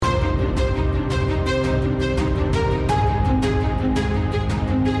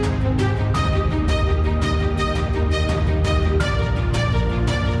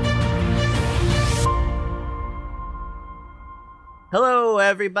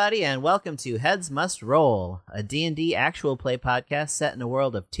everybody, and welcome to Heads Must Roll, a D&D actual play podcast set in a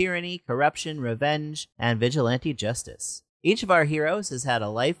world of tyranny, corruption, revenge, and vigilante justice. Each of our heroes has had a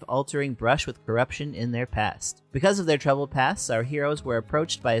life-altering brush with corruption in their past. Because of their troubled pasts, our heroes were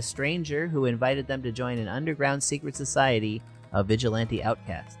approached by a stranger who invited them to join an underground secret society of vigilante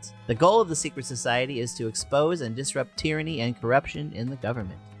outcasts. The goal of the secret society is to expose and disrupt tyranny and corruption in the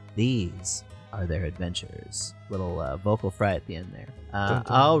government. These are their adventures. Little vocal fry at the end there.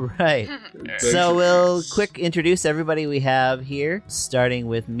 All right. So we'll quick introduce everybody we have here, starting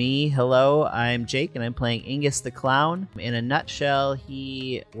with me. Hello, I'm Jake, and I'm playing Ingus the Clown. In a nutshell,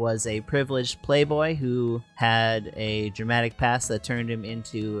 he was a privileged playboy who had a dramatic past that turned him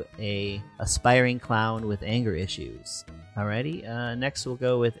into a aspiring clown with anger issues. Alrighty, next we'll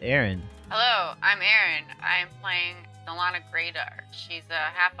go with Erin. Hello, I'm Erin. I'm playing Dalana Greydar. She's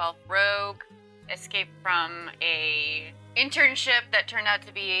a half-elf rogue, escaped from a internship that turned out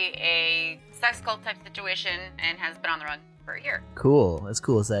to be a sex cult type situation and has been on the run for a year. Cool, as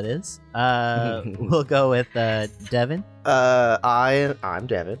cool as that is. We'll go with Devin. I'm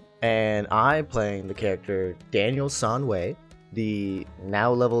Devin, and I'm playing the character Daniel Sanway, the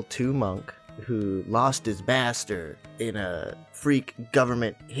now level 2 monk who lost his master in a freak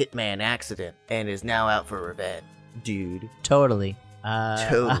government hitman accident and is now out for revenge. Dude. Totally.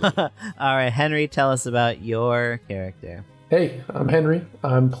 Totally. All right, Henry, tell us about your character. Hey, I'm Henry.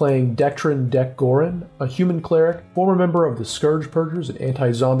 I'm playing Dektrin Gorin, a human cleric, former member of the Scourge Purgers, an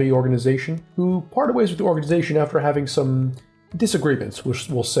anti-zombie organization, who parted ways with the organization after having some disagreements, which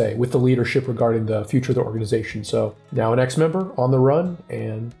we'll say, with the leadership regarding the future of the organization. So now an ex-member on the run,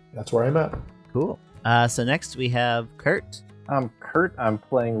 and that's where I'm at. Cool. So next we have Kurt. I'm Kurt. I'm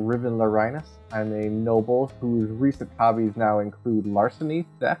playing Riven Larinus. I'm a noble whose recent hobbies now include larceny,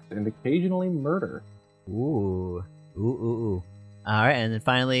 theft, and occasionally murder. Ooh. All right, and then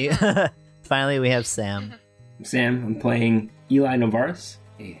finally, we have Sam. I'm Sam. I'm playing Eli Navarus,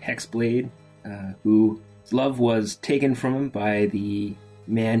 a hexblade whose love was taken from him by the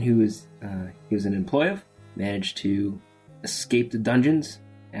man he was an employee of. Managed to escape the dungeons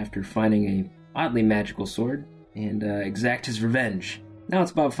after finding a oddly magical sword and exact his revenge. Now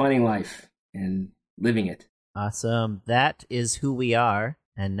it's about finding life and living it. Awesome. That is who we are.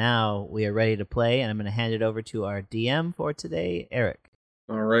 And now we are ready to play, and I'm going to hand it over to our DM for today, Eric.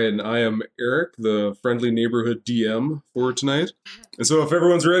 All right, and I am Eric, the friendly neighborhood DM for tonight. And so if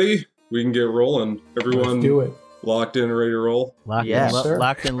everyone's ready, we can get rolling. Everyone Let's do it. Locked in, ready to roll?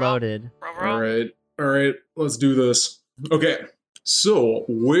 Locked and loaded. All right, let's do this. Okay. So,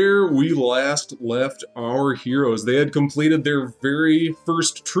 where we last left our heroes, they had completed their very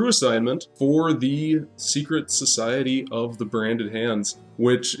first true assignment for the Secret Society of the Branded Hands,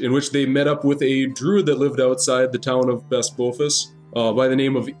 in which they met up with a druid that lived outside the town of Bestbofus by the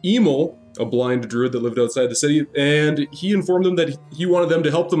name of Emil, a blind druid that lived outside the city, and he informed them that he wanted them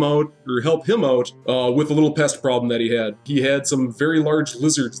to help him out with a little pest problem that he had. He had some very large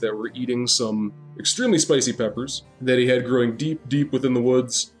lizards that were eating some extremely spicy peppers that he had growing deep within the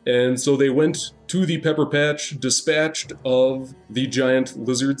woods, and so they went to the pepper patch, dispatched of the giant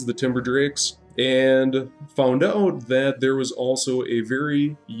lizards, the timber drakes, and found out that there was also a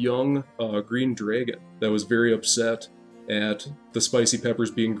very young green dragon that was very upset at the spicy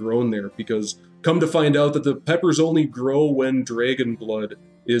peppers being grown there, because come to find out that the peppers only grow when dragon blood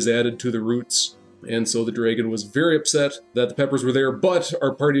is added to the roots. And so the dragon was very upset that the peppers were there, but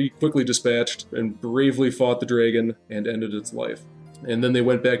our party quickly dispatched and bravely fought the dragon and ended its life. And then they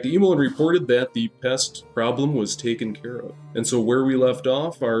went back to Emil and reported that the pest problem was taken care of. And so where we left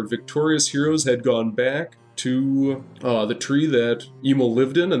off, our victorious heroes had gone back to the tree that Emil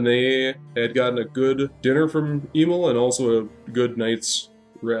lived in, and they had gotten a good dinner from Emil and also a good night's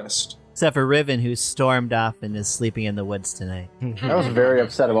rest. Except for Riven, who stormed off and is sleeping in the woods tonight. I was very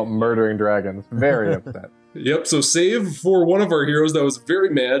upset about murdering dragons. Very upset. Yep, so save for one of our heroes that was very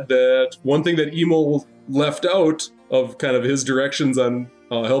mad that one thing that Emil left out of kind of his directions on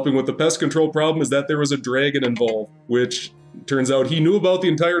helping with the pest control problem is that there was a dragon involved, which turns out he knew about the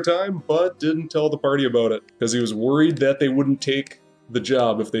entire time, but didn't tell the party about it, because he was worried that they wouldn't take the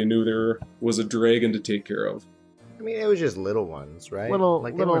job if they knew there was a dragon to take care of. I mean, it was just little ones, right? They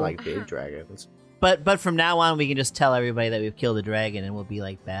weren't like big dragons. But from now on, we can just tell everybody that we've killed a dragon, and we'll be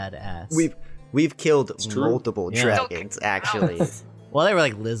like badass. We've killed multiple dragons, actually. Well, they were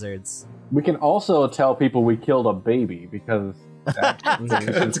like lizards. We can also tell people we killed a baby, because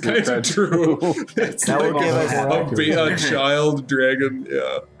that's kind of true. That would give us a child dragon.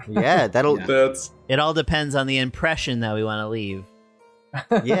 Yeah. Yeah, It all depends on the impression that we want to leave.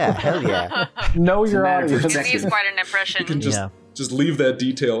 Yeah, hell yeah. Know your audience. He's quite an impression. You can just Just leave that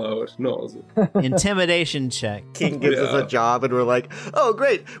detail out. No. Intimidation check. King gives us a job, and we're like, "Oh,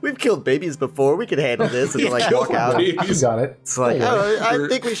 great! We've killed babies before. We can handle this." And like walk out. You got it. It's like, I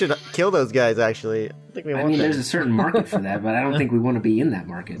think we should kill those guys. Actually, I think we want. I mean, them. there's a certain market for that, but I don't think we want to be in that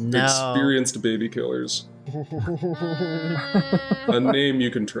market. No. Experienced baby killers. A name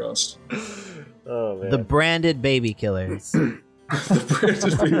you can trust. Oh man. The branded baby killers. The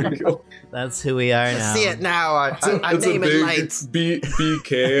branded baby killer. That's who we are now. I see it now. I'm It's a naming big lights.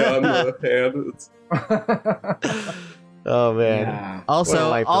 BK on the hand. Oh man. Yeah. What a Also,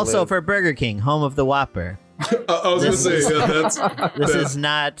 life to also live. for Burger King, home of the Whopper. I was going to say, This is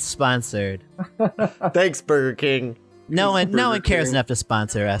not sponsored. Thanks, Burger King. No one Burger cares King. enough to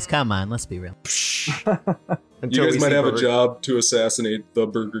sponsor us. Come on, let's be real. Until You we guys might see have a Burger- job to assassinate the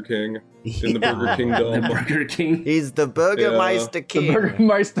Burger King in the Yeah. Burger The Kingdom. Burger King. He's the Burgermeister The King.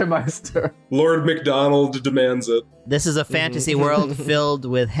 Burgermeister. Lord McDonald demands it. This is a fantasy world filled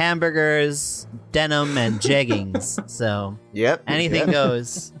with hamburgers, denim, and jeggings. So Yep. anything yep.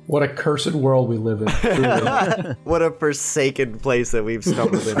 goes. What a cursed world we live in. Truly. What a forsaken place that we've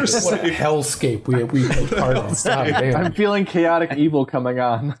stumbled into. What a hellscape we take part in. God damn. I'm feeling chaotic evil coming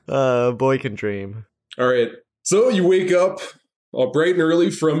on. Boy can dream. All right. So you wake up bright and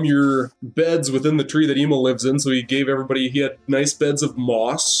early from your beds within the tree that Emil lives in. So he gave everybody, he had nice beds of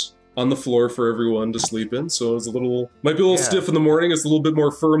moss on the floor for everyone to sleep in. So it's might be a little stiff in the morning. It's a little bit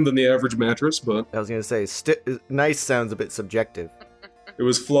more firm than the average mattress, but I was going to say, nice sounds a bit subjective. it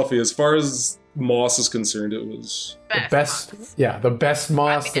was fluffy. As far as moss is concerned, it was, The best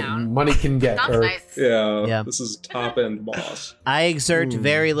moss Write me down. that money can get. Sounds Or nice. Yeah. this is top-end moss. I exert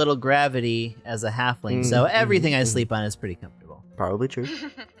very little gravity as a halfling, so everything I sleep on is pretty comfortable. Probably true.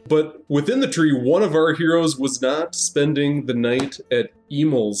 But within the tree, one of our heroes was not spending the night at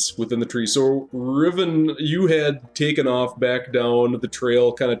Emil's within the tree. So, Riven, you had taken off back down the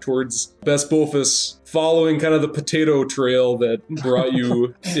trail kind of towards Bespofus, following kind of the potato trail that brought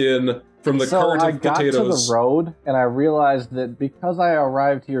you in from the So cart I of got potatoes. to the road, and I realized that because I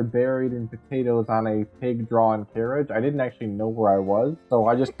arrived here buried in potatoes on a pig-drawn carriage, I didn't actually know where I was. So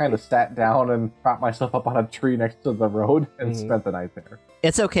I just kind of sat down and propped myself up on a tree next to the road and spent the night there.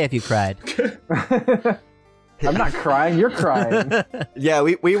 It's okay if you cried. I'm not crying, you're crying. Yeah,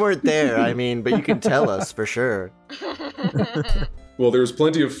 we weren't there, I mean, but you can tell us for sure. Well, there was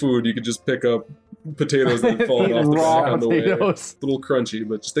plenty of food. You could just pick up potatoes that had fallen off the Raw back on the way. A potatoes. little crunchy,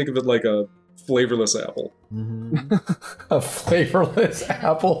 but just think of it like a flavorless apple. a flavorless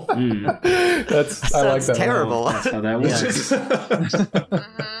apple. That's I like Sounds that. terrible. That's how that works.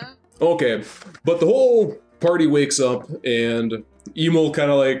 Okay, but the whole party wakes up and Emil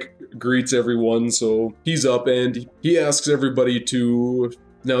kind of like greets everyone, so he's up and he asks everybody to,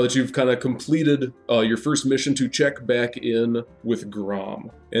 now that you've kind of completed your first mission, to check back in with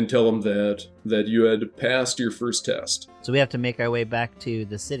Grom and tell him that you had passed your first test. So we have to make our way back to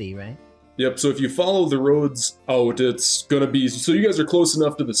the city, right? Yep, so if you follow the roads out, it's going to be... So you guys are close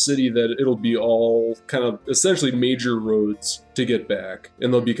enough to the city that it'll be all kind of essentially major roads to get back.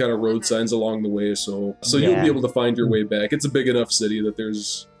 And there'll be kind of road signs along the way, so you'll be able to find your way back. It's a big enough city that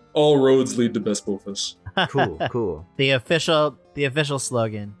there's... All roads lead to Bespofus. Cool. The official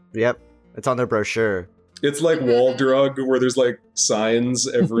slogan. Yep, it's on their brochure. It's like Wall Drug, where there's like signs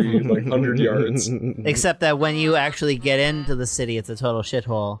every like 100 yards. Except that when you actually get into the city, it's a total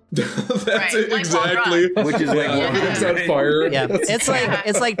shithole. That's Right, it, like exactly. Wall Which is like Everything's on fire. Yeah,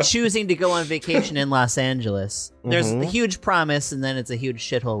 it's like choosing to go on vacation in Los Angeles. There's a huge promise, and then it's a huge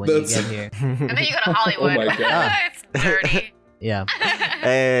shithole when you get here. And then you go to Hollywood. Oh my God. It's dirty. Yeah,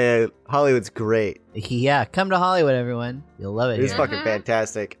 And Hollywood's great. yeah. Come to Hollywood, everyone. You'll love it It's here. fucking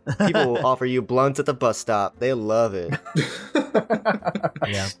fantastic. People will offer you blunts at the bus stop. They love it.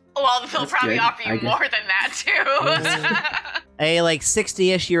 Yeah. Well, they'll probably good. offer you I guess. more than that, too. A like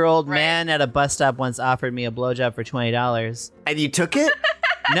 60-ish-year-old Right. man at a bus stop once offered me a blowjob for $20. And you took it?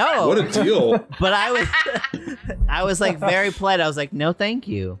 No, What a deal. but I was like very polite. I was like, no, thank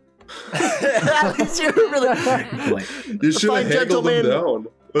you. At least you were really... Like, You should have Fine haggled them gentleman.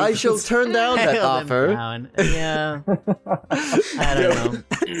 down. I shall turn down that Held him offer. down. Yeah, I don't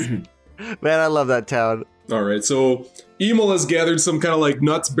know. Man, I love that town. All right, so Emil has gathered some kind of like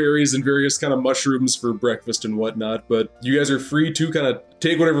nuts, berries, and various kind of mushrooms for breakfast and whatnot, but you guys are free to kind of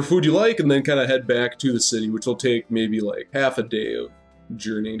take whatever food you like and then kind of head back to the city, which will take maybe like half a day of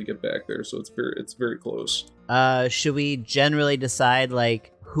journeying to get back there, so it's very close. Should we generally decide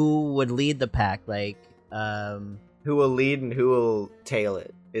like who would lead the pack? Like, Who will lead and who will tail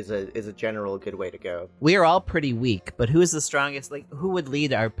it is a general good way to go. we are all pretty weak, but who's the strongest? Like, who would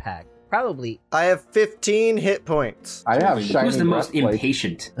lead our pack? Probably. I have 15 hit points. I have shiny Who's the most breastplate.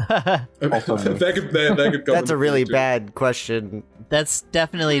 impatient? Also me. that could come That's a into really play, too. bad question. That's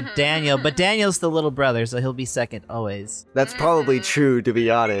definitely Daniel, but Daniel's the little brother, so he'll be second always. That's probably true, to be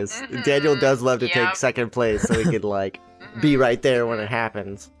honest. Daniel does love to Yep. take second place, so he could, like, be right there when it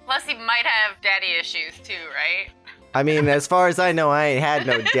happens. Plus, he might have daddy issues too, right? I mean, as far as I know, I ain't had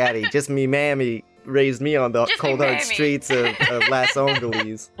no daddy. Just me mammy raised me on the Just me cold hard mammy. streets of Las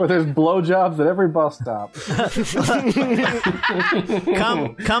Angeles. Where there's blowjobs at every bus stop.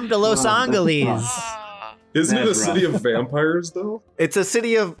 Come to Los Angeles. Oh. Isn't it a That's city rough. of vampires, though? It's a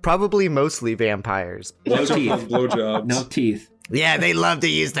city of probably mostly vampires. No Lots of teeth. blowjobs. No teeth. Yeah, they love to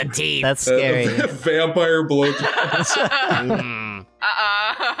use the teeth. That's scary. Vampire blowjobs. Mm.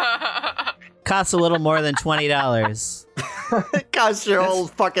 Costs a little more than $20. It costs your whole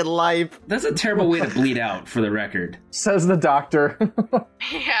fucking life. That's a terrible way to bleed out, for the record. Says the doctor.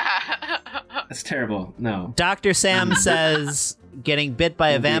 Yeah. That's terrible. No. Dr. Sam says getting bit by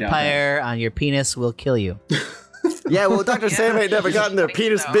a Don't bleed out vampire on your penis will kill you. Yeah, well, Dr. Sam ain't never gotten their I think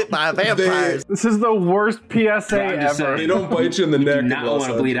penis so. bit by vampires. This is the worst PSA I'm just ever. saying. They don't bite you in the You neck. do in not Los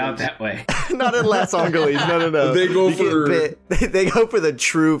want to bleed Angeles. out that way. Not in Las Angeles. No. They go You get for- bit. They go for the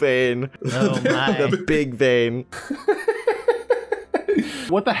true vein. Oh my. The big vein.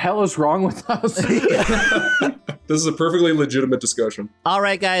 What the hell is wrong with us? This is a perfectly legitimate discussion. All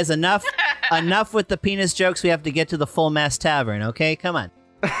right, guys, enough with the penis jokes. We have to get to the Full Mass Tavern, okay? Come on.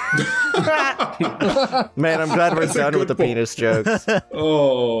 Man, I'm glad we're That's a done with good the point. penis jokes.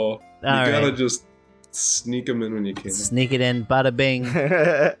 Oh, you gotta right. just sneak them in when you can. Sneak it in, bada bing.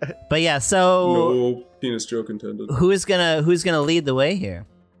 But yeah, so No penis joke intended. who's gonna lead the way here?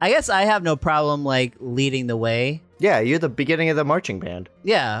 I guess I have no problem like leading the way. Yeah, you're the beginning of the marching band.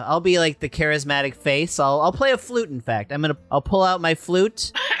 Yeah, I'll be like the charismatic face. I'll play a flute. In fact, I'll pull out my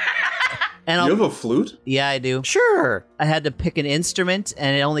flute. And You I'll, have a flute? yeah, I do. Sure. I had to pick an instrument,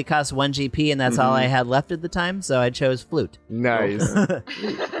 and it only cost 1 GP, and that's all I had left at the time, so I chose flute. Nice.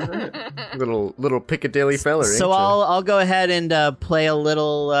 little Piccadilly feller. So ain't ya? I'll go ahead and play a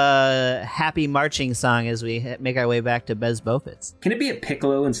little happy marching song as we make our way back to Bez Bofitz. Can it be a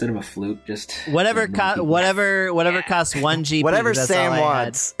piccolo instead of a flute? Just Whatever just whatever costs 1 GP. Whatever that's Sam all I had.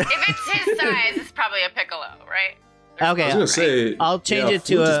 wants. If it's his size, it's probably a piccolo, right? Okay, I was gonna say, I'll change it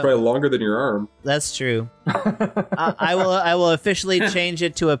to flute is a- probably longer than your arm. That's true. I will officially change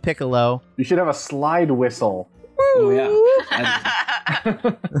it to a piccolo. You should have a slide whistle. Oh yeah.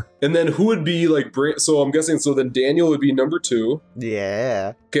 And then who would be like? So I'm guessing. So then Daniel would be number 2.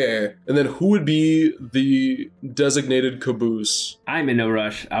 Yeah. Okay, and then who would be the designated caboose? I'm in no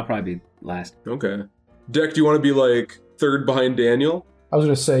rush. I'll probably be last. Okay, Deck, do you want to be like 3rd behind Daniel? I was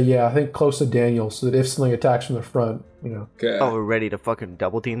gonna say, yeah, I think close to Daniel, so that if something attacks from the front, Okay. Oh, we're ready to fucking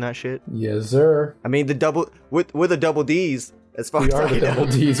double team that shit? yes, sir. I mean, we're the double D's, as far We as are I the double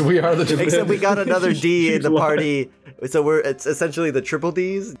know. D's. We are the double Except we got another D in Huge the lie. party, so it's essentially the triple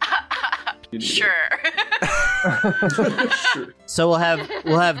D's. Sure. Sure. So we'll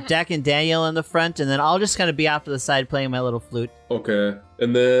have Deck and Daniel in the front, and then I'll just kind of be off to the side playing my little flute. Okay,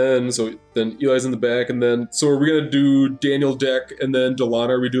 and then Eli's in the back, and then so are we gonna do Daniel, Deck, and then Dalana?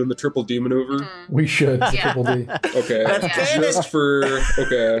 Are we doing the triple D maneuver? We should. It's a Yeah. triple D. Okay, That's Yeah. canon. just for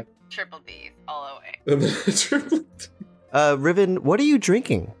okay. Triple D's all the way. And then triple D. Riven, what are you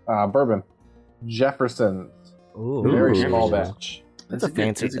drinking? Bourbon. Jefferson's. Ooh. Very Ooh. small batch. That's a good-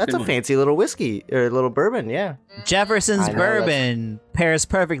 fancy. good That's a one. fancy little whiskey or little bourbon. Yeah. Jefferson's I know, Bourbon pairs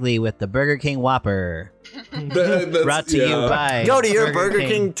perfectly with the Burger King Whopper. That's, Brought to you by Go to your Burger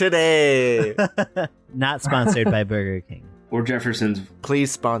King today. Not sponsored by Burger King. Or Jefferson's. Please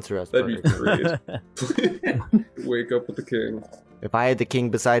sponsor us. That'd Burger be King. great. Wake up with the king. If I had the king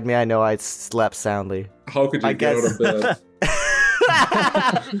beside me, I know I'd slept soundly. How could you I get out guess. of bed?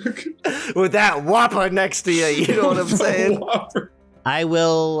 With that Whopper next to you, you know what I'm saying? Whopper. I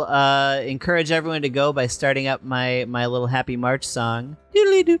will encourage everyone to go by starting up my little Happy March song.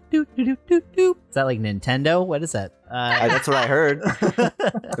 Doodly-doo-doo-doo-doo-doo. Is that like Nintendo? What is that? That's what I heard.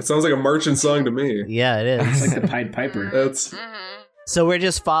 It sounds like a marching song to me. Yeah, it It's is. like the Pied Piper. That's So we're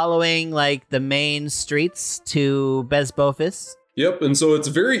just following like the main streets to Bezbofis. Yep, and so it's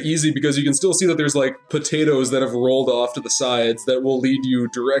very easy because you can still see that there's like potatoes that have rolled off to the sides that will lead you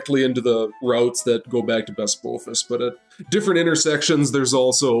directly into the routes that go back to Best Bofus. But different intersections, there's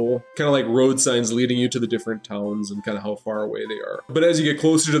also kind of like road signs leading you to the different towns and kind of how far away they are. But as you get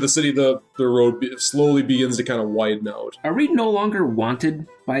closer to the city, the road slowly begins to kind of widen out. Are we no longer wanted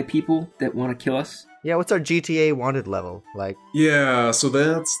by people that want to kill us? Yeah, what's our GTA wanted level? Like, Yeah, so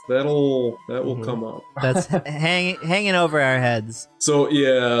that will come up. That's hanging over our heads. So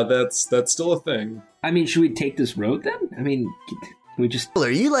yeah, that's still a thing. I mean, should we take this road then? I mean, can we just...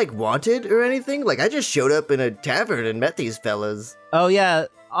 are you like wanted or anything? Like, I just showed up in a tavern and met these fellas. Oh yeah,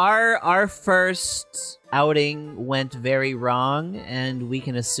 our first outing went very wrong, and we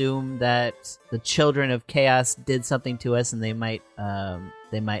can assume that the Children of Chaos did something to us, and they might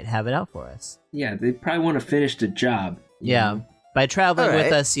have it out for us. Yeah, they probably want to finish the job. Yeah. By traveling All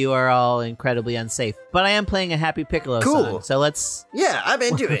with right. us, you are all incredibly unsafe. But I am playing a Happy Piccolo Cool. song, so let's... Yeah, I'm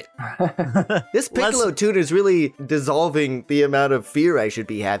into it. This Piccolo tune is really dissolving the amount of fear I should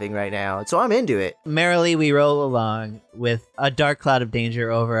be having right now, so I'm into it. Merrily we roll along with a dark cloud of danger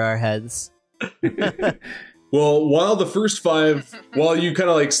over our heads. Well, while the first five, while you kind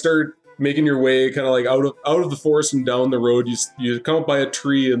of like start making your way kind of like out of the forest and down the road, you come up by a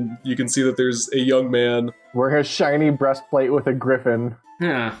tree and you can see that there's a young man. Wearing a shiny breastplate with a griffin.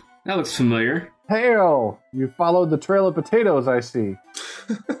 Yeah, that looks familiar. Hail! You followed the trail of potatoes, I see.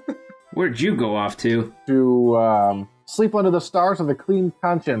 Where'd you go off to? To sleep under the stars with a clean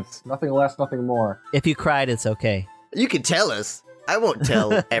conscience. Nothing less, nothing more. If you cried, it's okay. You can tell us. I won't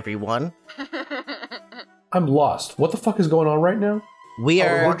tell everyone. I'm lost. What the fuck is going on right now? We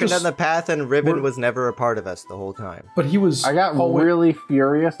We're are... walking just- down the path, and Riven we're- was never a part of us the whole time. But he was. I got wait. really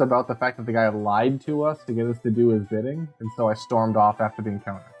furious about the fact that the guy lied to us to get us to do his bidding, and so I stormed off after being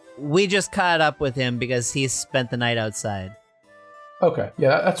countered. We just caught up with him because he spent the night outside. Okay,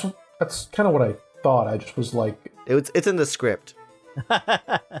 yeah, that's kind of what I thought. I just was like, It's in the script.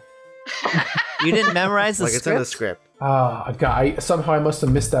 You didn't memorize the Like, it's in the script. somehow I must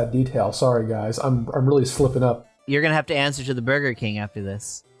have missed that detail. Sorry, guys. I'm really slipping up. You're gonna have to answer to the Burger King after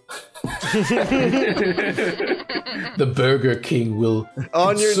this. The Burger King will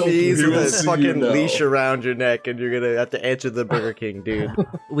On your consult knees You with will a see fucking now. leash around your neck, and you're gonna have to answer the Burger King, dude.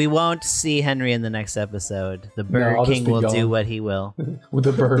 We won't see Henry in the next episode. The Burger I'll just King be will do gone. what he will. with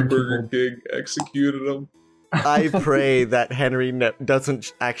the Burger The Burger King. King executed him. I pray that Henry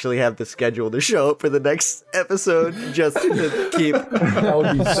doesn't actually have the schedule to show up for the next episode just to keep That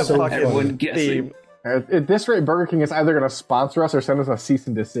would be the so fucking Everyone funny. guessing. theme. At this rate, Burger King is either going to sponsor us or send us a cease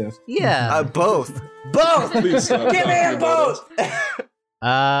and desist. Yeah. Both. Both! Please stop Give me talking them about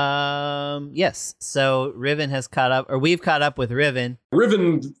both! Yes. So Riven has caught up, or we've caught up with Riven.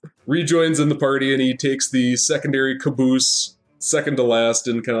 Riven rejoins in the party and he takes the secondary caboose, second to last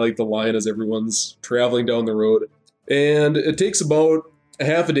in kind of like the line as everyone's traveling down the road. And it takes about a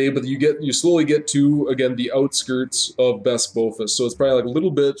half a day, but you slowly get to, again, the outskirts of Best Bofus. So it's probably like a little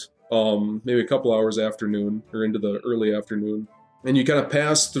bit, maybe a couple hours afternoon or into the early afternoon. And you kind of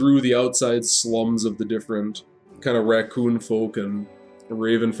pass through the outside slums of the different kind of raccoon folk and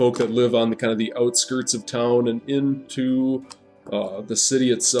raven folk that live on the kind of the outskirts of town and into the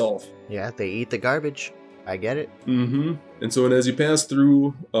city itself. Yeah, they eat the garbage. I get it. Mm-hmm. And so, as you pass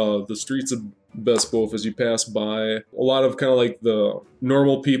through the streets of Best Bofus, you pass by a lot of kind of like the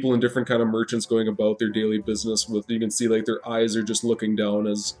normal people and different kind of merchants going about their daily business. You can see like their eyes are just looking down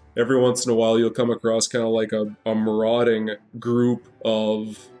as every once in a while you'll come across kind of like a marauding group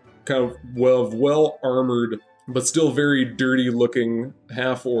of kind of well armored but still very dirty looking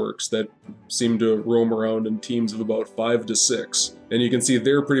half orcs that seem to roam around in teams of about 5 to 6. And you can see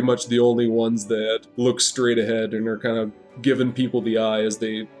they're pretty much the only ones that look straight ahead and are kind of giving people the eye as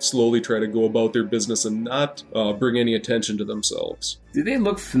they slowly try to go about their business and not bring any attention to themselves. Do they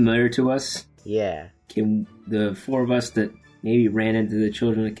look familiar to us? Yeah. Can the four of us that maybe ran into the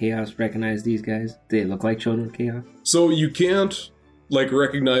Children of Chaos recognize these guys? Do they look like Children of Chaos? So you can't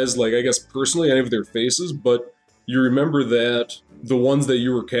recognize I guess personally any of their faces, but you remember that the ones that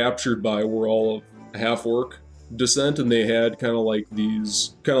you were captured by were all of half-orc descent, and they had kind of like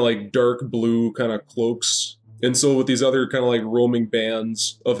these kind of like dark blue kind of cloaks. And so with these other kind of like roaming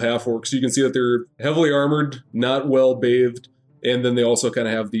bands of half-orcs, you can see that they're heavily armored, not well bathed, and then they also kind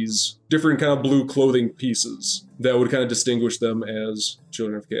of have these different kind of blue clothing pieces that would kind of distinguish them as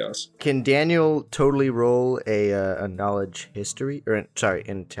Children of Chaos. Can Daniel totally roll a knowledge history, or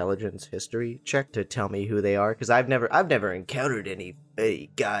intelligence history check to tell me who they are? Because I've never encountered any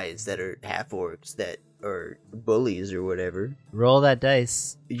guys that are half-orcs that are bullies or whatever. Roll that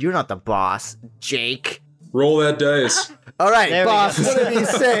dice. You're not the boss, Jake. Roll that dice. All right, There we boss, go. what did he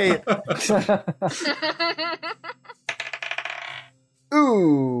say?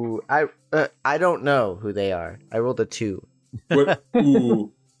 Ooh, I don't know who they are. I rolled a 2. What?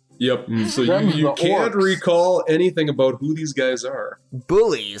 Ooh. Yep. So you can't recall anything about who these guys are.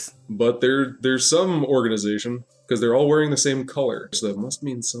 Bullies. But there's some organization, because they're all wearing the same color, so that must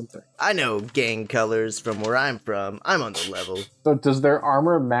mean something. I know gang colors from where I'm from. I'm on the level. So does their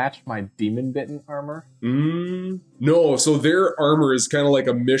armor match my demon-bitten armor? No, so their armor is kind of like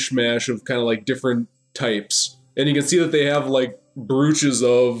a mishmash of kind of like different types. And you can see that they have like brooches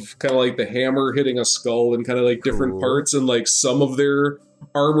of kind of like the hammer hitting a skull and kind of like different parts, and like some of their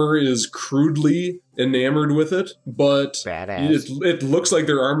armor is crudely enamored with it, but it looks like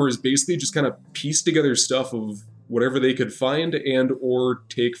their armor is basically just kind of pieced together stuff of whatever they could find and or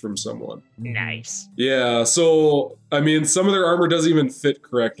take from someone. Nice. Yeah, so I mean, some of their armor doesn't even fit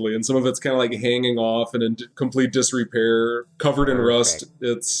correctly, and some of it's kind of like hanging off and in complete disrepair, covered in rust.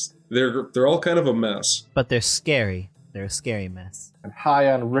 They're all kind of a mess. But they're scary. They're a scary mess. And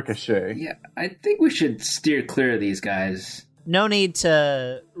high on ricochet. Yeah, I think we should steer clear of these guys. No need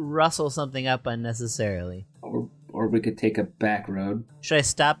to rustle something up unnecessarily. Or we could take a back road. Should I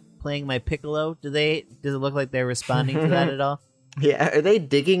stop playing my piccolo? Does it look like they're responding to that at all? Yeah, are they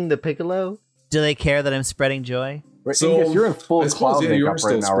digging the piccolo? Do they care that I'm spreading joy? Right, so Ingus, you're in full clown makeup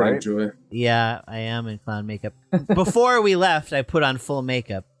right now, right? Joy. Yeah, I am in clown makeup. Before we left, I put on full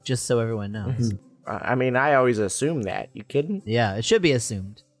makeup, just so everyone knows. I mean, I always assume that. You kidding? Yeah, it should be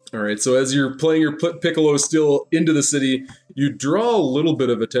assumed. All right, so as you're playing your piccolo still into the city, you draw a little bit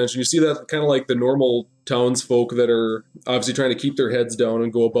of attention. You see that kind of like the normal townsfolk that are obviously trying to keep their heads down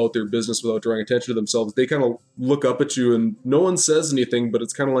and go about their business without drawing attention to themselves. They kind of look up at you and no one says anything, but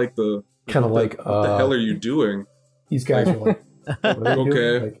it's kind of like what the hell are you doing? These guys are like, what are they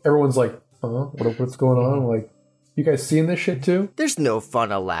doing? Like, everyone's like, what's going on? Like, you guys seeing this shit too? There's no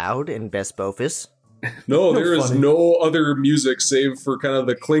fun allowed in Bespofus. No, there is no other music save for kind of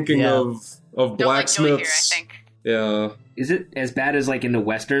the clinking of blacksmiths. Here, I think. Yeah. Is it as bad as like in the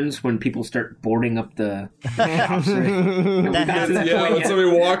westerns when people start boarding up the shops? Right? When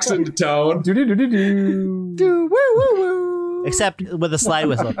somebody walks into town. Except with a slide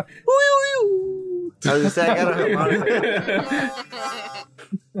whistle. I was saying, I got a harmonica.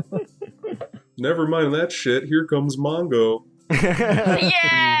 Never mind that shit. Here comes Mongo.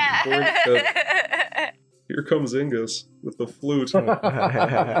 Yeah! Here comes Ingus with the flute. Put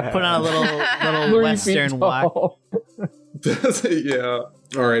on a little western walk. Yeah.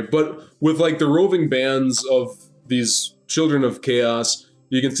 All right, but with like the roving bands of these children of chaos,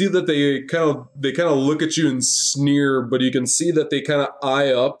 you can see that they kind of look at you and sneer, but you can see that they kind of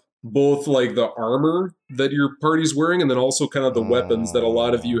eye up both like the armor that your party's wearing and then also kind of the weapons that a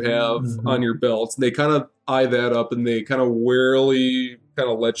lot of you have on your belts. They kind of eye that up and they kind of warily kind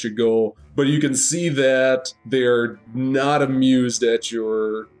of let you go. But you can see that they're not amused at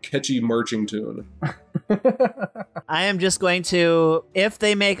your catchy marching tune. I am just going to, if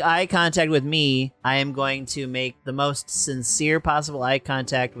they make eye contact with me, I am going to make the most sincere possible eye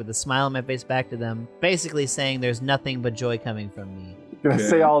contact with a smile on my face back to them, basically saying there's nothing but joy coming from me. Gonna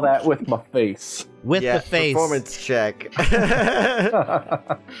say all that with my face. With the face. Performance check.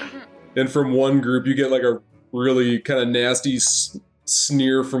 And from one group, you get like a really kind of nasty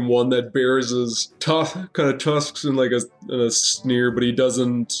sneer from one that bears his kind of tusks and like a sneer, but he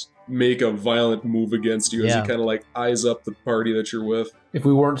doesn't make a violent move against you as he kind of like eyes up the party that you're with. If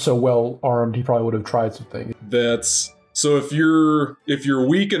we weren't so well armed, he probably would have tried something. So if you're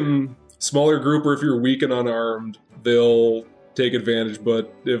weak and smaller group, or if you're weak and unarmed, they'll take advantage,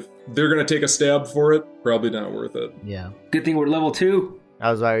 but if they're gonna take a stab for it, probably not worth it. Yeah. Good thing we're level 2.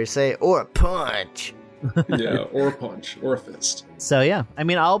 I was about to say, or a punch. Yeah, or a punch, or a fist. So yeah, I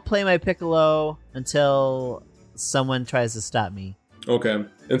mean, I'll play my piccolo until someone tries to stop me. Okay,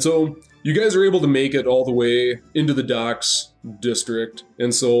 and so you guys are able to make it all the way into the docks district,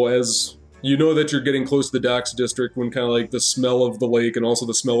 and so as you know that you're getting close to the docks district when kind of like the smell of the lake and also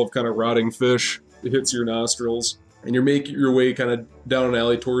the smell of kind of rotting fish hits your nostrils. And you're making your way kind of down an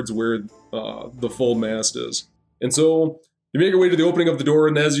alley towards where the full mast is. And so you make your way to the opening of the door,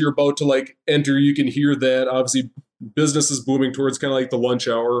 and as you're about to like enter, you can hear that obviously business is booming towards kind of like the lunch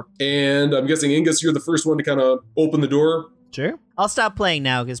hour. And I'm guessing, Ingus, you're the first one to kind of open the door. Sure. I'll stop playing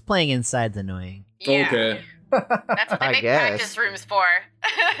now because playing inside's annoying. Yeah. Okay. That's what they make practice rooms for.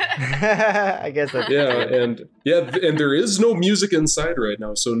 I guess that's and there is no music inside right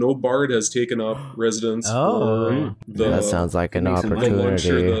now, so no bard has taken up residence. Oh, that sounds like an opportunity. The lunch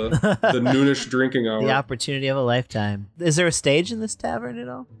or the noonish drinking hour. The opportunity of a lifetime. Is there a stage in this tavern at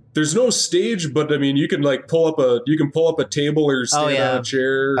all? There's no stage, but I mean, you can like pull up a table or stand on a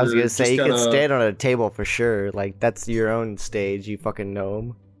chair. I was gonna say you can stand on a table for sure. Like that's your own stage, you fucking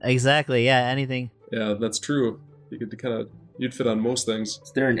gnome. Exactly, yeah, anything. Yeah, that's true. You'd fit on most things.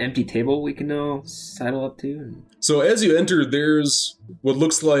 Is there an empty table we can sidle up to? So as you enter, there's what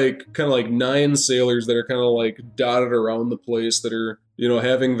looks like kind of like 9 sailors that are kind of like dotted around the place that are,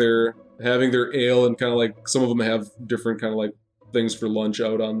 having their ale, and kind of like some of them have different kind of like things for lunch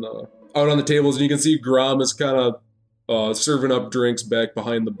out on the tables, and you can see Grom is kind of serving up drinks back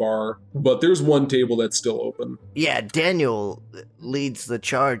behind the bar, but there's one table that's still open. Yeah, Daniel leads the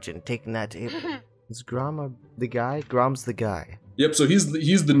charge in taking that table. Is Grom the guy? Grom's the guy. Yep, so he's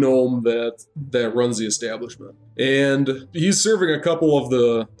the gnome that runs the establishment. And he's serving a couple of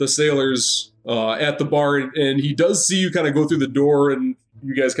the sailors at the bar, and he does see you kind of go through the door, and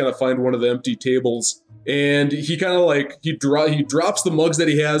you guys kind of find one of the empty tables. And he kind of like, he drops the mugs that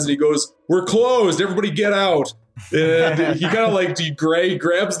he has, and he goes, "We're closed, everybody get out." And he kind of like, he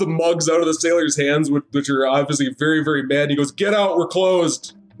grabs the mugs out of the sailors' hands, which are obviously very, very mad. And he goes, "Get out, we're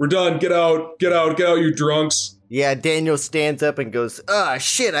closed. We're done, get out, you drunks." Yeah, Daniel stands up and goes, "Ah,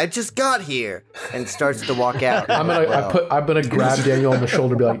 shit, I just got here," and starts to walk out. I'm gonna grab Daniel on the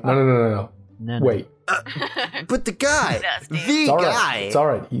shoulder and be like, no. Wait. But the guy, It's all right. It's all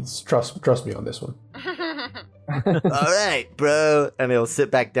right. He's trust me on this one. All right, bro. And he'll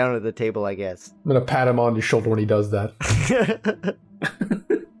sit back down at the table, I guess. I'm gonna pat him on the shoulder when he does that.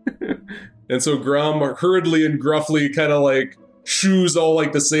 And so Grom hurriedly and gruffly kind of like shoos all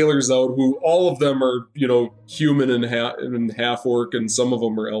like the sailors out, who all of them are, human and half orc, and some of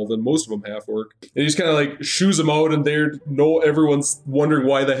them are elven, most of them half orc. And he just kind of like shoos them out, and everyone's wondering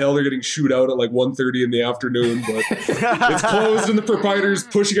why the hell they're getting shooed out at like 1:30 in the afternoon, but it's closed, and the proprietor's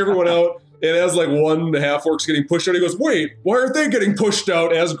pushing everyone out. And as like one half orc's getting pushed out, he goes, "Wait, why aren't they getting pushed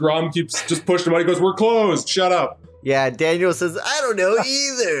out?" As Grom keeps just pushing him out, he goes, "We're closed, shut up." Yeah, Daniel says, "I don't know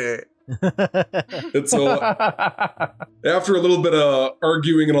either." And so after a little bit of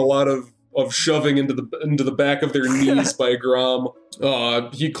arguing and a lot of shoving into the back of their knees by Grom,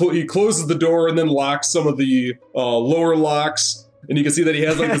 he closes the door and then locks some of the lower locks, and you can see that he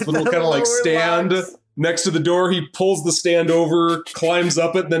has like this little kind of like stand next to the door. He pulls the stand over, climbs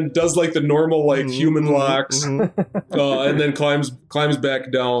up it, and then does like the normal like human locks, and then climbs back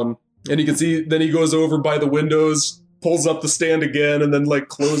down. And you can see then he goes over by the windows, pulls up the stand again, and then like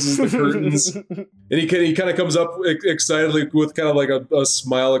closes the curtains. And he kind of comes up excitedly with kind of like a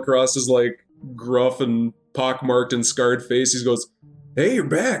smile across his like gruff and pockmarked and scarred face. He goes, "Hey, you're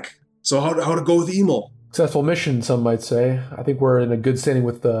back. So how'd it go with Emil?" Successful mission, some might say. I think we're in a good standing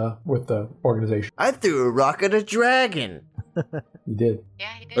with the organization. I threw a rock at a dragon. You did.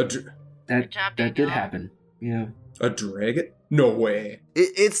 Yeah, he did. That job, did Daniel. happen. Yeah. A dragon? No way.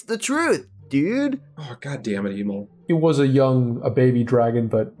 It's the truth, dude. Oh, god damn it, Emil. It was a baby dragon,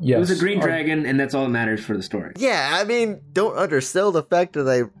 but yes. It was a green dragon, and that's all that matters for the story. Yeah, I mean, don't undersell the fact that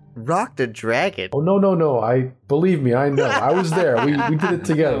I rocked a dragon. Oh, no. Believe me, I know. I was there. We did it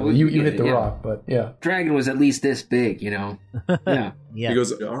together. You hit the yeah. rock, but yeah. Dragon was at least this big, Yeah. Yeah. He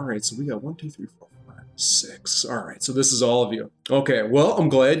goes, "All right, so we got 1, 2, 3, 4, 5, 6. All right, so this is all of you. Okay, well, I'm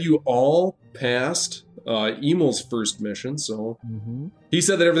glad you all passed Emil's first mission, so he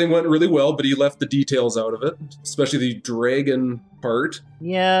said that everything went really well, but he left the details out of it, especially the dragon part.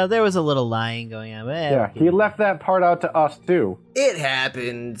 Yeah, there was a little lying going on. But Yeah, he left that part out to us, too. It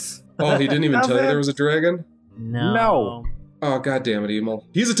happens. Oh, he didn't even tell you there was a dragon? No. Oh, god damn it, Emil.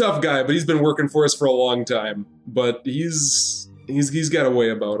 He's a tough guy, but he's been working for us for a long time. But he's got a way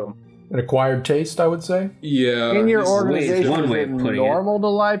about him. An acquired taste, I would say. Yeah. In your he's- organization, one is way it of putting normal to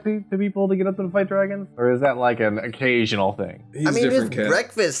lie to people to get up and fight dragons? Or is that like an occasional thing? He's I mean, his different cat.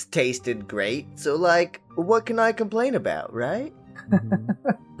 breakfast tasted great, so like, what can I complain about, right?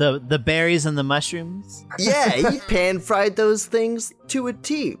 The berries and the mushrooms. Yeah, he pan-fried those things to a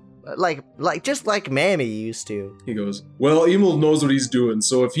T. Like just like Mammy used to. He goes, "Well, Emil knows what he's doing,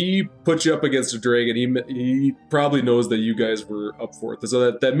 so if he put you up against a dragon, he probably knows that you guys were up for it.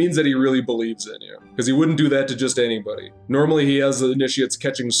 So that means that he really believes in you, because he wouldn't do that to just anybody. Normally he has initiates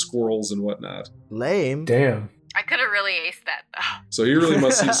catching squirrels and whatnot. Lame. Damn. I could have really aced that, though. So he really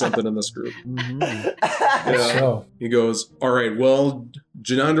must see something in this group." Yeah. So, He goes, "All right, well,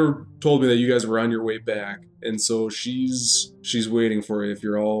 Janandra told me that you guys were on your way back, and so she's waiting for you if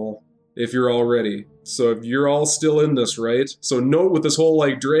you're all ready. So if you're all still in this, right? So note with this whole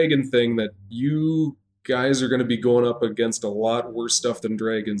like dragon thing that you guys are going to be going up against a lot worse stuff than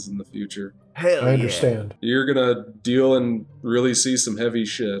dragons in the future. Hell I understand. You're going to deal and really see some heavy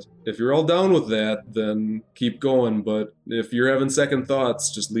shit. If you're all down with that, then keep going, but if you're having second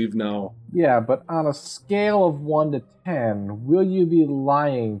thoughts, just leave now." Yeah, but on a scale of 1 to 10, will you be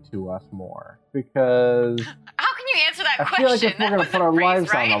lying to us more? Because How can you answer that that I question. feel like if we're going to put our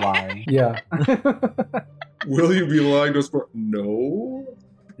lives right? on the line. Yeah. Will you be lying to us? No.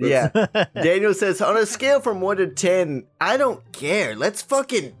 Yeah. Daniel says, on a scale from 1 to 10, I don't care. Let's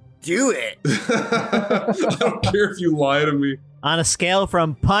fucking do it. I don't care if you lie to me. On a scale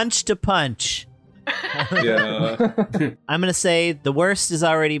from punch to punch, Yeah. I'm going to say the worst is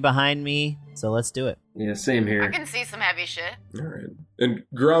already behind me, so let's do it. Yeah, same I here. can see some heavy shit. All right. And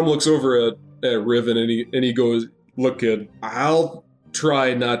Grom looks over at Riven and he goes, look, kid, I'll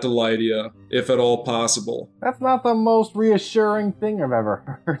try not to lie to you, if at all possible. That's not the most reassuring thing I've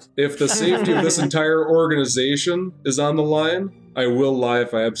ever heard. If the safety of this entire organization is on the line, I will lie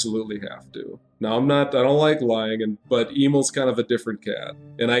if I absolutely have to. Now, I don't like lying, but Emel's kind of a different cat,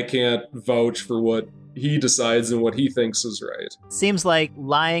 and I can't vouch for what he decides and what he thinks is right. Seems like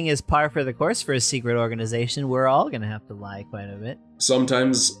lying is par for the course for a secret organization. We're all going to have to lie quite a bit.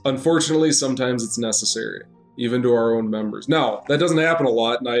 Sometimes, unfortunately, sometimes it's necessary, even to our own members. Now, that doesn't happen a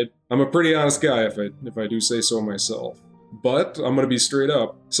lot, and I'm a pretty honest guy if I do say so myself. But I'm going to be straight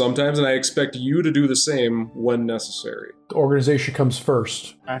up sometimes, and I expect you to do the same when necessary. The organization comes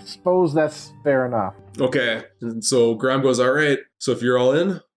first. I suppose that's fair enough. Okay, and so Graham goes, all right, so if you're all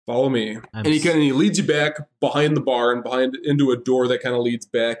in, follow me. And he leads you back behind the bar and into a door that kind of leads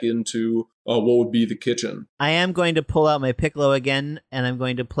back into what would be the kitchen. I am going to pull out my piccolo again, and I'm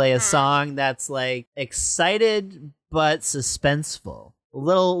going to play a song that's like excited but suspenseful. A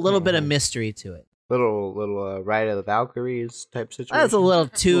little bit of mystery to it. Little Ride of the Valkyries type situation. That's a little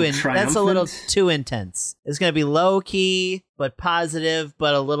too that's a little triumphant. too intense. It's going to be low key but positive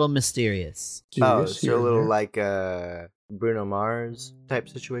but a little mysterious. Oh, Serious so here a little and like Bruno Mars type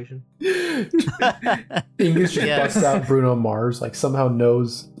situation. Ingus just Yes. busts out Bruno Mars, like somehow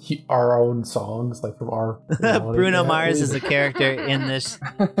knows our own songs, like from our reality. Bruno Yeah, Mars it is a character in this.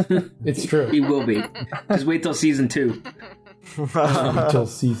 It's true. He will be. Just wait till season 2. Until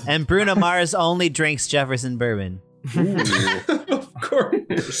season. And Bruno Mars only drinks Jefferson bourbon. Of course.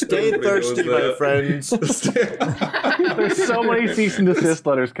 Stay Everybody thirsty, knows my that. friends. There's so many cease and desist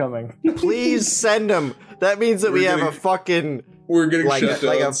letters coming. Please send them. That means that we have a fucking We're getting like shut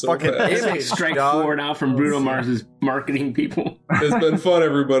down a so fucking fast. It's like image, strike dog. 4 now from Bruno Mars's marketing people. It's been fun,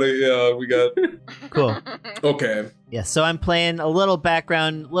 everybody. Yeah, we got... Cool. Okay. Yeah, so I'm playing a little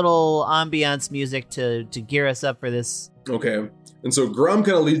background, little ambiance music to gear us up for this. Okay. And so Grum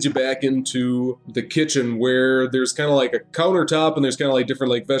kind of leads you back into the kitchen where there's kind of like a countertop and there's kind of like different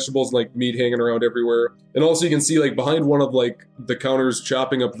like vegetables and like meat hanging around everywhere. And also you can see like behind one of like the counters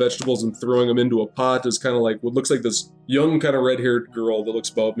chopping up vegetables and throwing them into a pot is kind of like what looks like this young kind of red-haired girl that looks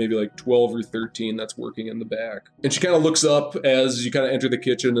about maybe like 12 or 13 that's working in the back. And she kind of looks up as you kind of enter the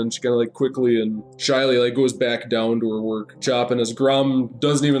kitchen and she kind of like quickly and shyly like goes back down to her work chopping as Grum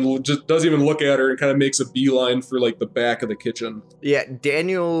doesn't even look at her and kind of makes a beeline for like the back of the kitchen. Yeah,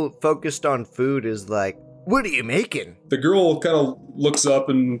 Daniel focused on food is like, what are you making? The girl kind of looks up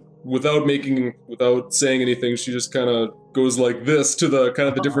and without saying anything, she just kind of goes like this to the kind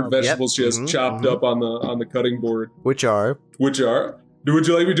of the different vegetables she has chopped up on the cutting board. Which are? Would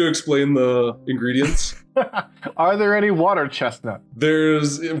you like me to explain the ingredients? Are there any water chestnut?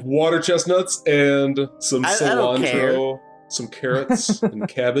 There's water chestnuts and some I don't care. cilantro, some carrots and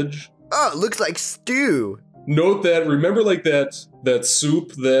cabbage. Oh, it looks like stew. Note that, remember like that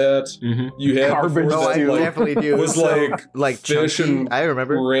soup that you had Garbage before No, I that like, definitely do. was So, like fish chunky, and I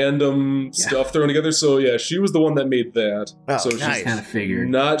remember. random stuff thrown together. So yeah, she was the one that made that. Oh, so she's nice. Kind of figured.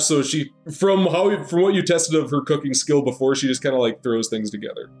 not so she from what you tested of her cooking skill before, she just kind of like throws things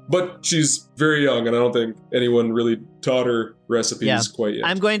together. But she's very young, and I don't think anyone really taught her recipes quite yet.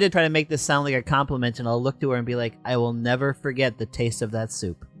 I'm going to try to make this sound like a compliment, and I'll look to her and be like, I will never forget the taste of that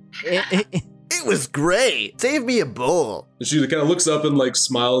soup. It was great. Save me a bowl. And she kind of looks up and like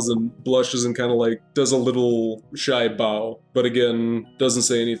smiles and blushes and kind of like does a little shy bow, but again doesn't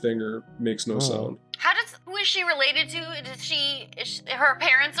say anything or makes no sound. Who is she related to? Is her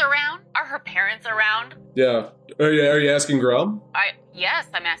parents around? Are her parents around? Yeah. Are you asking Grum? Yes,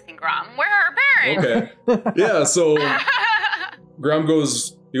 I'm asking Grom. Where are her parents? Okay. Yeah, so Grum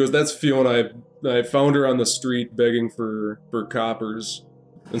goes, that's Fiona. I found her on the street begging for coppers.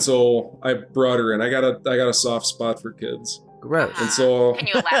 And so I brought her in. I got a soft spot for kids. Gross. And so Can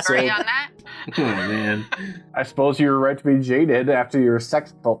you elaborate on that? Oh, man. I suppose you were right to be jaded after your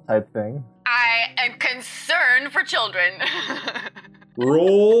sex cult type thing. I am concerned for children.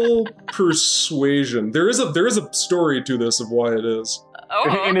 roll persuasion. There is a story to this of why it is. Oh,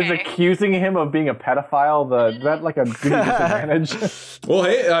 okay. And is accusing him of being a pedophile is that like a good disadvantage? Well,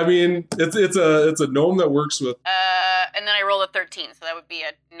 hey, I mean, it's a gnome that works with. and then I rolled a 13, so that would be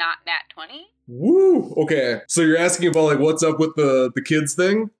a not nat 20. Woo! Okay, so you're asking about like what's up with the kids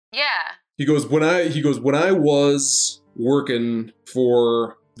thing? Yeah. He goes, when I was working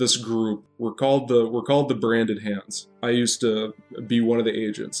for this group, we're called the Branded Hands. I used to be one of the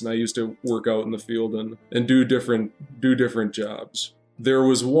agents, and I used to work out in the field and do different jobs. There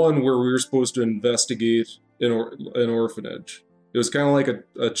was one where we were supposed to investigate an orphanage. It was kind of like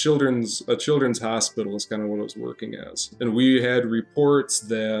a children's hospital is kind of what I was working as. And we had reports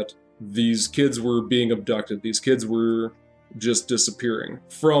that these kids were being abducted. These kids were just disappearing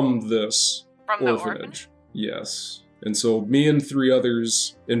from this orphanage. Yes. And so me and 3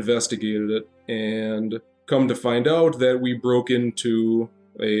 others investigated it and come to find out that we broke into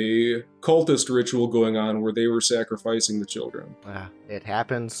a cultist ritual going on where they were sacrificing the children. It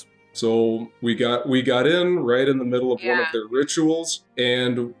happens. So we got in right in the middle of one of their rituals,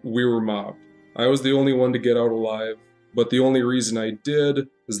 and we were mobbed. I was the only one to get out alive, but the only reason I did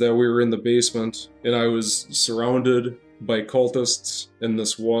is that we were in the basement, and I was surrounded by cultists and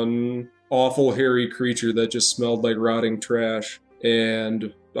this one awful hairy creature that just smelled like rotting trash,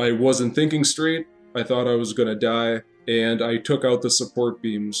 and I wasn't thinking straight. I thought I was gonna die, and I took out the support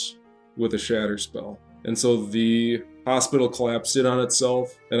beams with a shatter spell. And so the hospital collapsed in on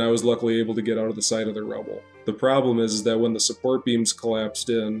itself, and I was luckily able to get out of the sight of the rubble. The problem is that when the support beams collapsed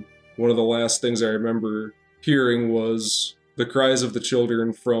in, one of the last things I remember hearing was the cries of the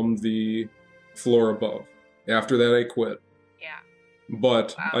children from the floor above. After that, I quit. Yeah.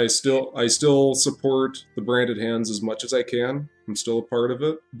 But wow. I still support the Branded Hands as much as I can. I'm still a part of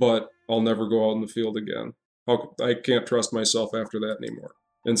it, but I'll never go out in the field again. I can't trust myself after that anymore.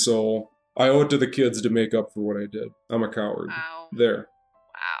 And so I owe it to the kids to make up for what I did. I'm a coward. Wow. There.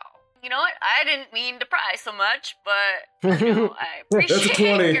 Wow. You know what? I didn't mean to pry so much, but I appreciate That's a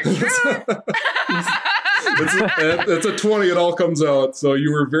 20. your truth. That's a 20. It all comes out. So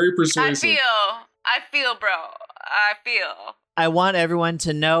you were very persuasive. I feel, bro. I feel. I want everyone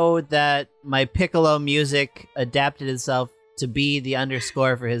to know that my piccolo music adapted itself to be the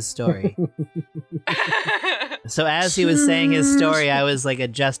underscore for his story. So as he was saying his story, I was like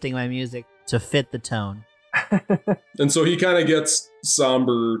adjusting my music to fit the tone. And so he kind of gets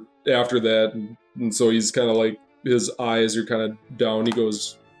somber after that. And so he's kind of like, his eyes are kind of down. He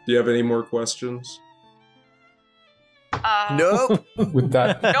goes, do you have any more questions? Nope. With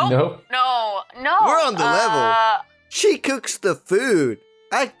that, nope. No. We're on the level. She cooks the food.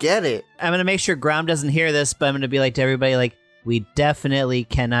 I get it. I'm going to make sure Grom doesn't hear this, but I'm going to be like to everybody, like, we definitely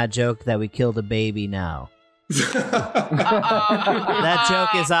cannot joke that we killed a baby now. That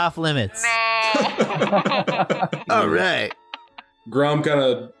joke is off limits. No. All right. Grom kind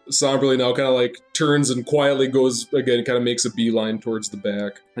of somberly now kind of like turns and quietly goes again, kind of makes a beeline towards the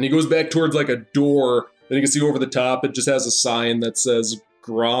back. And he goes back towards like a door. And you can see over the top, it just has a sign that says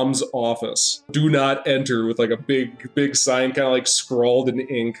Grom's office. Do not enter, with like a big sign kind of like scrawled in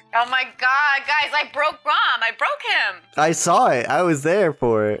ink. Oh my god, guys, I broke Grom. I broke him. I saw it. I was there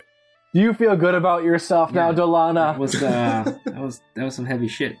for it. Do you feel good about yourself now, Dalana? That was some heavy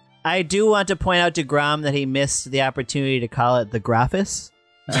shit. I do want to point out to Grom that he missed the opportunity to call it the Graphis.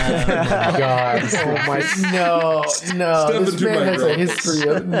 Oh my god. Oh my, no. Step This into man my has a Graphis. history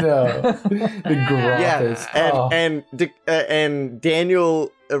of, the Graphis. Yeah, and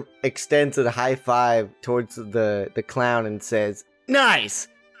Daniel extends a high five towards the clown and says, "Nice."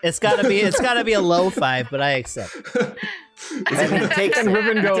 It's gotta be a low 5, but I accept. And he takes it.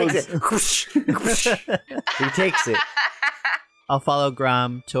 Riven goes. He takes it. I'll follow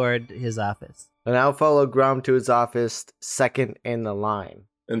Grom toward his office. And I'll follow Grom to his office, second in the line.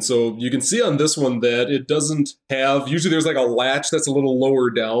 And so you can see on this one that it doesn't have, usually there's like a latch that's a little lower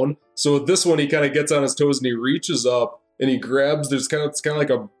down. So this one, he kind of gets on his toes and he reaches up and he grabs, it's kind of like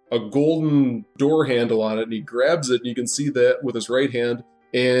a golden door handle on it. And he grabs it and you can see that with his right hand.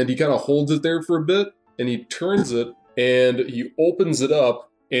 And he kind of holds it there for a bit and he turns it and he opens it up.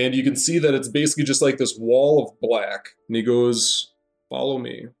 And you can see that it's basically just like this wall of black. And he goes, follow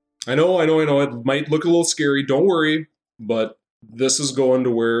me. I know, it might look a little scary, don't worry, but this is going to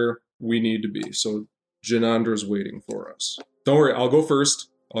where we need to be. So Janandra's waiting for us. Don't worry, I'll go first.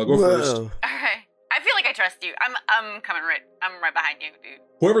 All right. I feel like I trust you. I'm coming I'm right behind you, dude.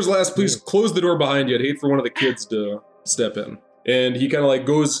 Whoever's last, please close the door behind you. I'd hate for one of the kids to step in. And he kind of like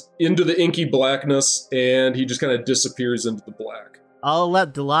goes into the inky blackness and he just kind of disappears into the black. I'll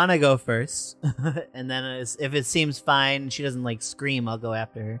let Dalana go first, and then if it seems fine, she doesn't like scream, I'll go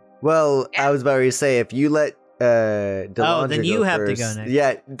after her. Well, I was about to say, if you let Delandra then you go have first, to go next.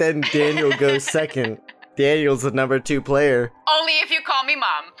 Yeah, then Daniel goes second. Daniel's the number 2 player. Only if you call me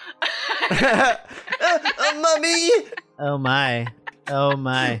mom. Mommy! Oh my. Oh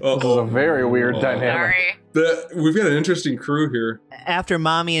my. This is a very weird dynamic. Sorry. We've got an interesting crew here. After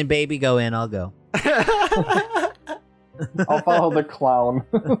mommy and baby go in, I'll go. I'll follow the clown.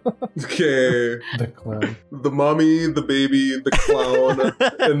 Okay. The clown. The mommy, the baby, the clown,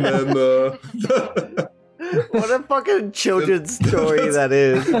 and then What a fucking children's story that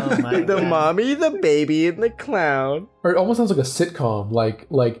is. Oh my The God. mommy, the baby, and the clown. Or it almost sounds like a sitcom, like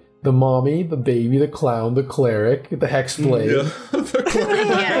the mommy, the baby, the clown, the cleric, the hexblade. yeah,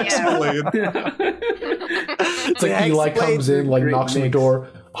 the clown, Yeah. It's like The Eli hexblade's comes in, like great knocks on the mix. door.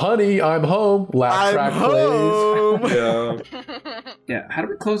 Honey, I'm home. Laugh I'm track plays. home. Yeah. Yeah, how do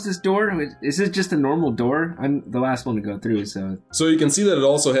we close this door? Is it just a normal door? I'm the last one to go through, so So you can see that it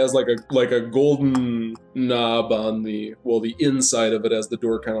also has like a golden knob on the inside of it as the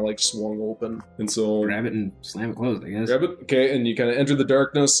door kind of like swung open, and so grab it and slam it closed, I guess. grab it, okay, and you kind of enter the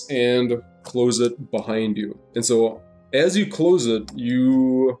darkness and close it behind you. And so as you close it,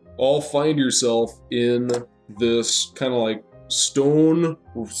 you all find yourself in this kind of like stone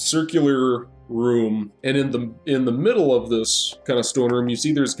circular room, and in the middle of this kind of stone room, you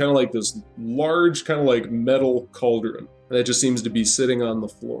see there's kind of like this large kind of like metal cauldron that just seems to be sitting on the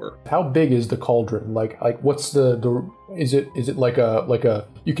floor. How big is the cauldron? Like what's the is it like a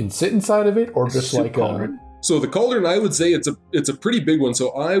you can sit inside of it, or A just soup like cauldron? So the cauldron, I would say it's a pretty big one.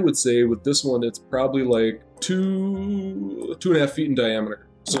 So I would say with this one, it's probably like 2.5 feet in diameter.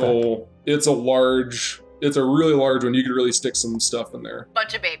 So it's a really large one. You could really stick some stuff in there.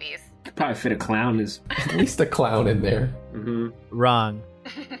 Bunch of babies. Could probably fit a clown. at least a clown in there? hmm Wrong.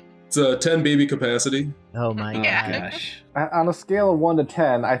 It's a 10 baby capacity. Oh my Oh Yeah. gosh. On a scale of 1 to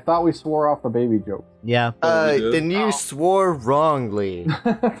 10, I thought we swore off the baby joke. Yeah. Oh, we did? Then you Oh. swore wrongly.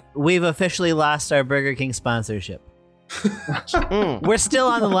 We've officially lost our Burger King sponsorship. Mm. We're still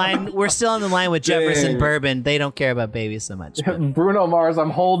on the line. We're still on the line with Jefferson Dang. Bourbon. They don't care about babies so much. but- Bruno Mars, I'm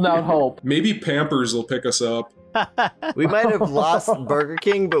holding out hope. Maybe Pampers will pick us up. We might have lost Burger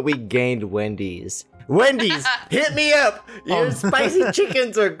King, but we gained Wendy's. Wendy's, hit me up! Your spicy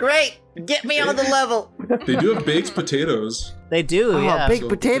chickens are great! Get me on the level! They do have baked potatoes. They do, Oh, yeah. baked So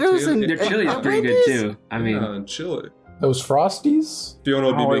potatoes and Their chili is and pretty good Wendy's? too. I mean, And chili. Those Frosties? Fiona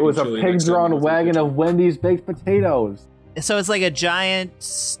will be Oh, it making was a chili next time pig-drawn we go to the wagon kitchen. of Wendy's baked potatoes. So it's like a giant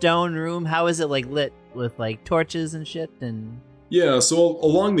stone room. How is it like lit with like torches and shit? And Yeah, so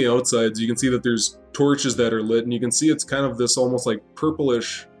along the outsides, you can see that there's torches that are lit, and you can see it's kind of this almost like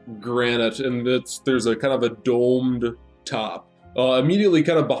purplish granite, and there's a kind of a domed top. Immediately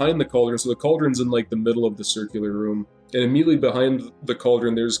kind of behind the cauldron, so the cauldron's in like the middle of the circular room, and immediately behind the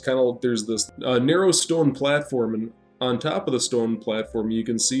cauldron, there's this narrow stone platform, and on top of the stone platform, you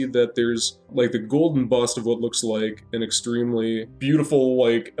can see that there's like the golden bust of what looks like an extremely beautiful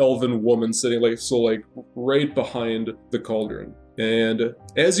like elven woman sitting like right behind the cauldron. And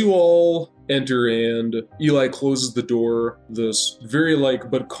as you all enter and Eli closes the door, this very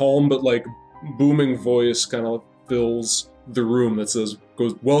but calm but booming voice kind of fills the room that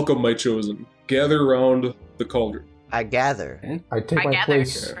goes, "Welcome, my chosen. Gather around the cauldron." I gather. I take I my gather,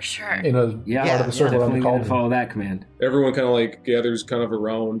 place for sure. in a yeah, part of the circle around definitely the gonna cauldron. follow that command. Everyone kind of gathers kind of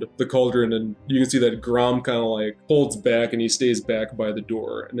around the cauldron, and you can see that Grom kind of holds back and he stays back by the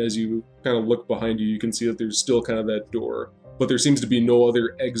door. And as you kind of look behind you, you can see that there's still kind of that door, but there seems to be no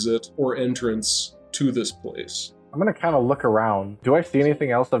other exit or entrance to this place. I'm gonna kind of look around. Do I see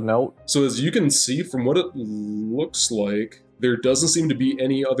anything else of note? So as you can see from what it looks like, there doesn't seem to be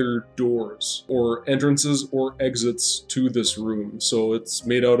any other doors or entrances or exits to this room. So it's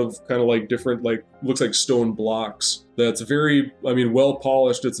made out of kind of different, looks like stone blocks. That's very, well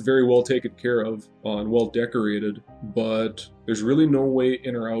polished. It's very well taken care of and well decorated, but there's really no way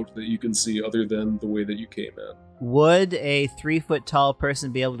in or out that you can see other than the way that you came in. would a 3-foot tall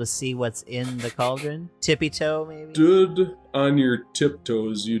person be able to see what's in the cauldron? Tippy toe, maybe? Stood on your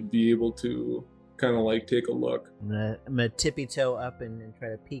tiptoes, you'd be able to kind of take a look. I'm gonna tippy toe up and try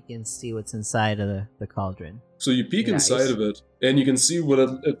to peek and see what's inside of the cauldron. So you peek Nice. inside of it, and you can see what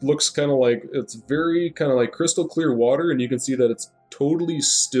it looks kind of like. It's very kind of crystal clear water, and you can see that it's totally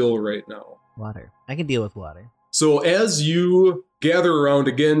still right now. Water. I can deal with water. So as you gather around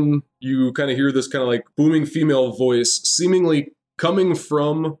again, you kind of hear this kind of booming female voice, seemingly coming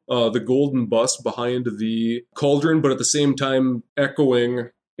from the golden bust behind the cauldron, but at the same time echoing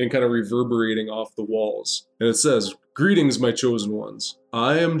and kind of reverberating off the walls. And it says, "Greetings, my chosen ones.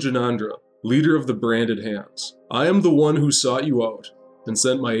 I am Janandra, leader of the Branded Hands. I am the one who sought you out and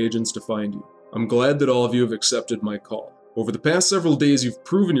sent my agents to find you. I'm glad that all of you have accepted my call. Over the past several days, you've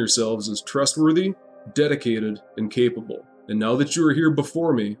proven yourselves as trustworthy, dedicated, and capable. And now that you are here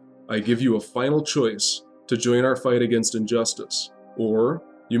before me, I give you a final choice to join our fight against injustice, or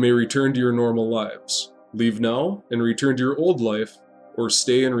you may return to your normal lives. Leave now and return to your old life, or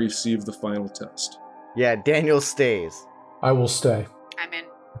stay and receive the final test. Yeah, Daniel stays. I will stay. I'm in.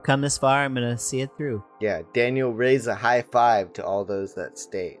 I've come this far, I'm gonna see it through. Yeah, Daniel raise a high five to all those that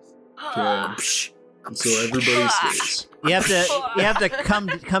stays. Okay. So everybody stays. You have to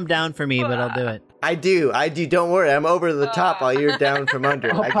come down for me, but I'll do it. I do. Don't worry, I'm over the top while you're down from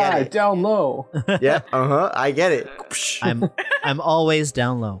under. Up I high, get it. down low. Yep, I get it. I'm always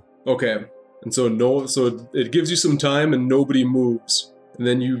down low. Okay. And so it gives you some time and nobody moves. And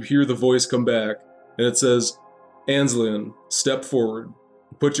then you hear the voice come back and it says, Anslin, step forward.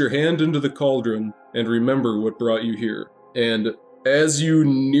 Put your hand into the cauldron and remember what brought you here. And as you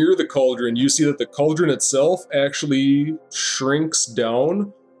near the cauldron, you see that the cauldron itself actually shrinks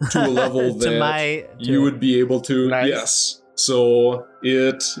down to a level that you would be able to. Nice. Yes. So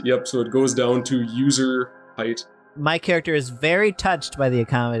it goes down to user height. My character is very touched by the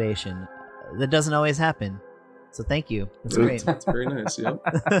accommodation. That doesn't always happen. So thank you. That's great. That's very nice, yeah.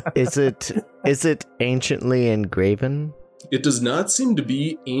 Is it anciently engraven? It does not seem to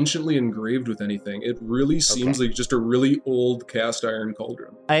be anciently engraved with anything. It really seems like just a really old cast iron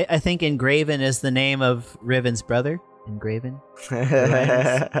cauldron. I think Engraven is the name of Riven's brother. Engraven?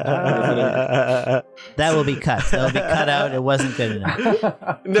 That will be cut. That will be cut out. It wasn't good enough.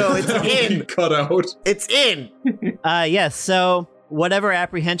 No, it's That will in. be cut out. It's in. Yes, so whatever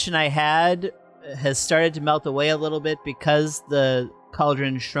apprehension I had has started to melt away a little bit because the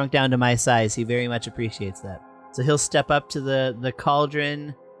cauldron shrunk down to my size. He very much appreciates that. So he'll step up to the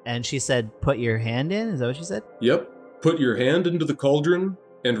cauldron, and she said, put your hand in? Is that what she said? Yep. Put your hand into the cauldron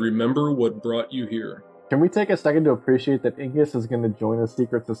and remember what brought you here. Can we take a second to appreciate that Ingus is going to join a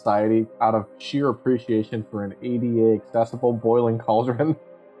secret society out of sheer appreciation for an ADA accessible boiling cauldron?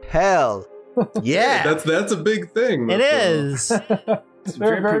 Hell. Yeah. That's a big thing. It is. It's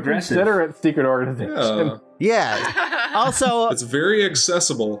They're a very progressive. considerate secret organization. Yeah. Also, It's very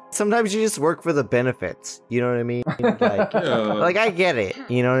accessible. Sometimes you just work for the benefits. You know what I mean? Like, Yeah. like I get it.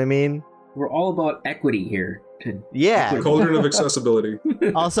 You know what I mean? We're all about equity here. Yeah. The cauldron of accessibility.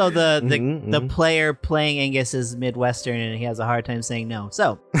 also the Mhm, player playing Angus is Midwestern, and he has a hard time saying no.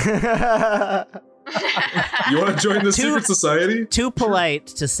 So, You want to join the Too- secret society? too polite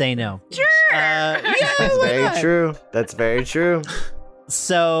to say no. Sure. That's very true. That's very true.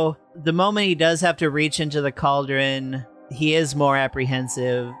 So the moment he does have to reach into the cauldron, he is more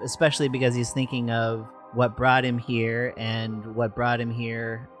apprehensive, especially because he's thinking of what brought him here, and what brought him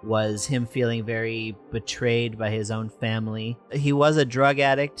here was him feeling very betrayed by his own family. He was a drug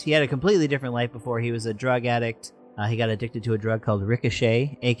addict. He had a completely different life before he was a drug addict. He got addicted to a drug called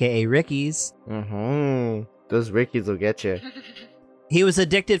Ricochet, aka Ricky's. Those Rickies will get you. He was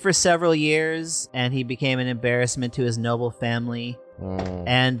addicted for several years, and he became an embarrassment to his noble family.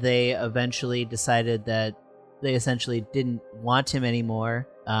 And they eventually decided that they essentially didn't want him anymore.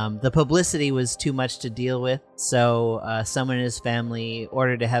 The publicity was too much to deal with, so someone in his family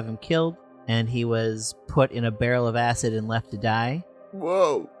ordered to have him killed, and he was put in a barrel of acid and left to die.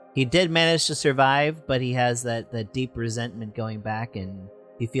 Whoa. He did manage to survive, but he has that deep resentment going back, and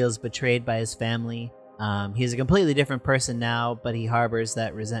he feels betrayed by his family. He's a completely different person now, but he harbors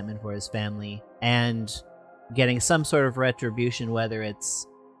that resentment for his family, and getting some sort of retribution, whether it's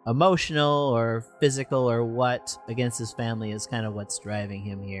emotional or physical or what, against his family is kind of what's driving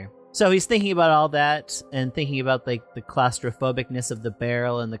him here. So he's thinking about all that, and thinking about like the claustrophobicness of the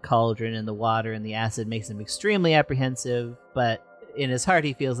barrel and the cauldron and the water and the acid makes him extremely apprehensive, but in his heart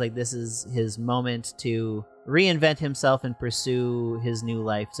he feels like this is his moment to reinvent himself and pursue his new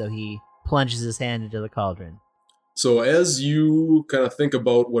life, so he plunges his hand into the cauldron. So as you kind of think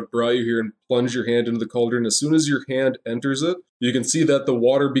about what brought you here and plunge your hand into the cauldron, as soon as your hand enters it, you can see that the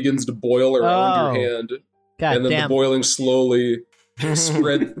water begins to boil around your hand, God and then damn. the boiling slowly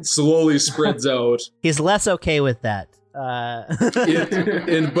spreads out. He's less okay with that.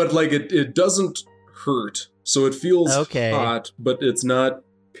 It doesn't hurt, so it feels Okay. hot, but it's not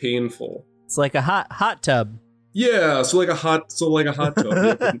painful. It's like a hot tub. Yeah, so like a hot tub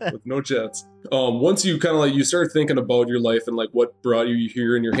with no jets. Once you kind of you start thinking about your life and like what brought you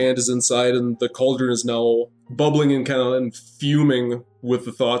here, and your hand is inside, and the cauldron is now bubbling and kind of fuming with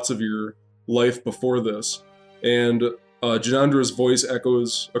the thoughts of your life before this. And Janandra's voice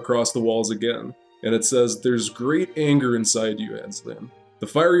echoes across the walls again, and it says, "There's great anger inside you, Anslin. The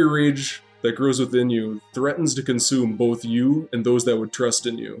fiery rage that grows within you threatens to consume both you and those that would trust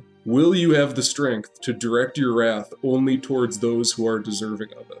in you. Will you have the strength to direct your wrath only towards those who are deserving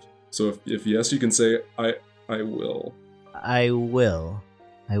of it?" So if yes, you can say, I will. I will.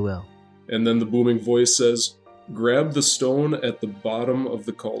 And then the booming voice says, grab the stone at the bottom of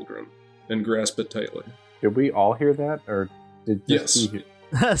the cauldron and grasp it tightly. Did we all hear that, or did Yes. he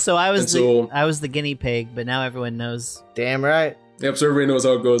hear? So I was the guinea pig, but now everyone knows. Damn right. Yep, so everybody knows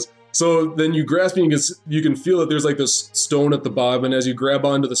how it goes. So then you grasp it, and you can feel that there's like this stone at the bottom, and as you grab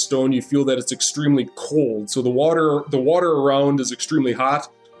onto the stone, you feel that it's extremely cold. So the water around is extremely hot,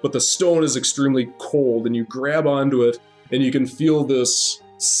 but the stone is extremely cold, and you grab onto it, and you can feel this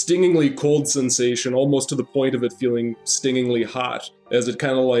stingingly cold sensation, almost to the point of it feeling stingingly hot, as it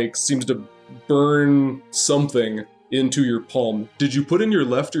kind of like seems to burn something into your palm. Did you put in your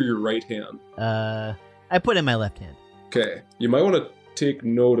left or your right hand? I put in my left hand. Okay, you might want to take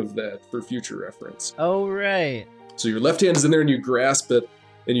note of that for future reference. Oh, right. So your left hand is in there and you grasp it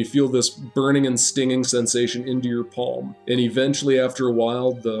and you feel this burning and stinging sensation into your palm. And eventually after a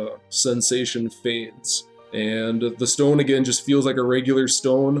while, the sensation fades. And the stone again just feels like a regular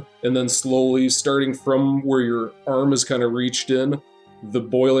stone. And then slowly, starting from where your arm is kind of reached in, the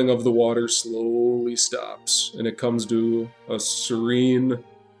boiling of the water slowly stops. And it comes to a serene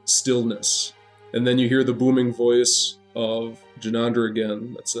stillness. And then you hear the booming voice of Janandra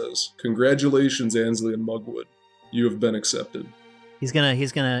again that says, "Congratulations, Ansley and Mugwood. You have been accepted." He's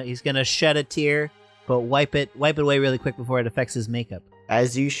gonna shed a tear, but wipe it away really quick before it affects his makeup.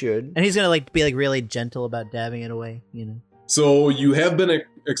 As you should. And he's gonna be really gentle about dabbing it away, So you have been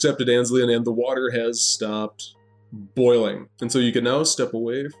accepted, Ansley, and the water has stopped boiling. And so you can now step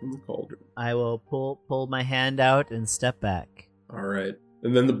away from the cauldron. I will pull my hand out and step back. All right.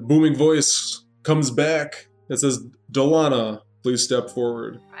 And then the booming voice comes back. It says, "Dalana, please step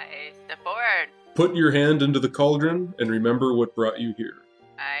forward. I step forward. Put your hand into the cauldron and remember what brought you here."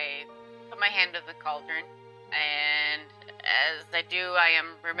 I put my hand in the cauldron, and as I do, I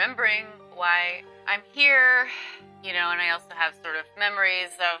am remembering why I'm here, and I also have sort of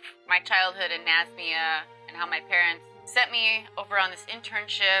memories of my childhood in Nasmia and how my parents sent me over on this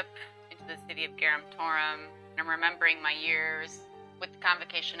internship into the city of Garam Torum. And I'm remembering my years with the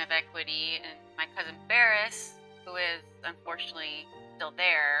Convocation of Equity and my cousin Ferris, who is unfortunately still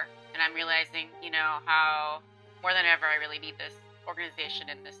there. And I'm realizing, how more than ever I really need this organization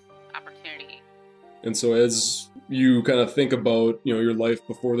and this opportunity. And so as you kind of think about, your life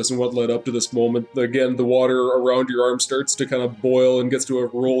before this and what led up to this moment, again, the water around your arm starts to kind of boil and gets to a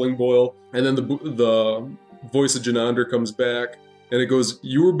rolling boil. And then the voice of Janandra comes back and it goes,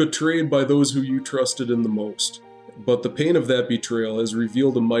 "You were betrayed by those who you trusted in the most. But the pain of that betrayal has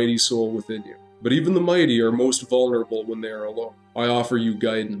revealed a mighty soul within you. But even the mighty are most vulnerable when they are alone. I offer you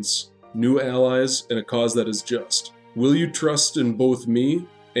guidance, new allies, and a cause that is just. Will you trust in both me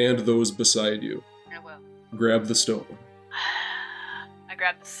and those beside you?" I will. Grab the stone. I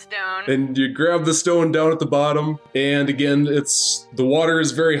grab the stone. And you grab the stone down at the bottom, and again, the water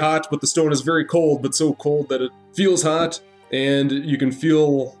is very hot, but the stone is very cold, but so cold that it feels hot. And you can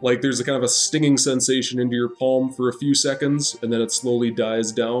feel like there's a kind of a stinging sensation into your palm for a few seconds, and then it slowly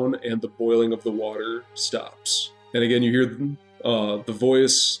dies down, and the boiling of the water stops. And again, you hear the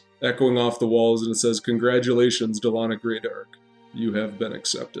voice echoing off the walls, and it says, "Congratulations, Dalana Greydark. You have been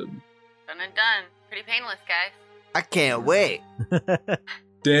accepted." Done and done. Pretty painless, guys. I can't wait.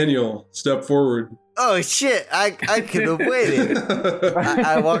 Daniel, step forward. Oh shit, I could have waited.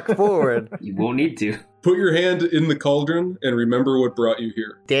 I walk forward. You won't need to. Put your hand in the cauldron and remember what brought you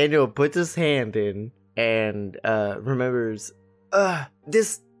here. Daniel puts his hand in and remembers,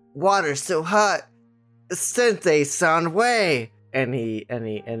 this water's so hot. Sensei san way. And he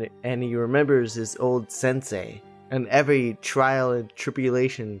remembers his old sensei and every trial and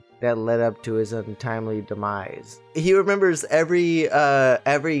tribulation that led up to his untimely demise. He remembers every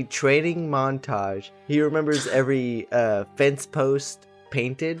training montage. He remembers every fence post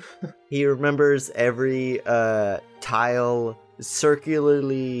painted. He remembers every tile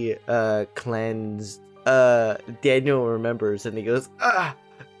circularly cleansed. Daniel remembers and he goes,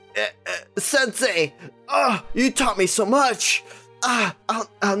 "Sensei! You taught me so much!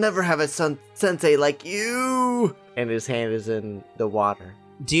 I'll never have a sensei like you!" And his hand is in the water.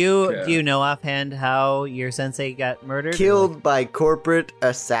 Do you know offhand how your sensei got murdered? Killed by corporate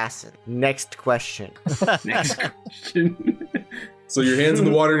assassin. Next question. Next question. So your hand's in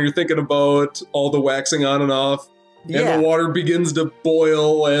the water and you're thinking about all the waxing on and off. And the water begins to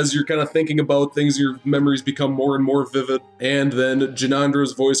boil as you're kind of thinking about things. Your memories become more and more vivid. And then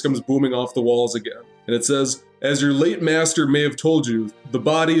Janandra's voice comes booming off the walls again. And it says, "As your late master may have told you, the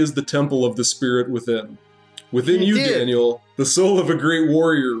body is the temple of the spirit within. Within you, Daniel, the soul of a great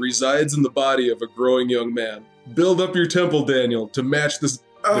warrior resides in the body of a growing young man. Build up your temple, Daniel, to match this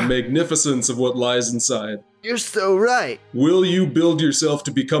the magnificence of what lies inside. You're so right. Will you build yourself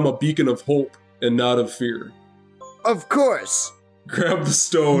to become a beacon of hope and not of fear? Of course. Grab the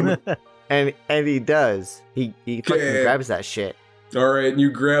stone. And he does. He fucking grabs that shit. All right, and you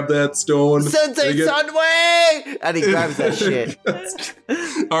grab that stone. Sensei Sunway! And he grabs that shit.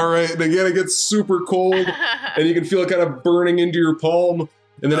 All right, and again, it gets super cold, and you can feel it kind of burning into your palm.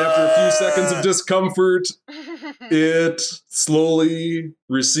 And then after a few seconds of discomfort, it slowly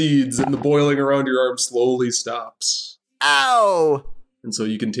recedes, and the boiling around your arm slowly stops. Ow! And so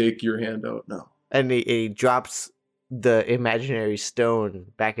you can take your hand out now. And he drops the imaginary stone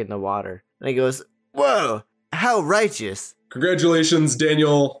back in the water. And he goes, whoa, how righteous. Congratulations,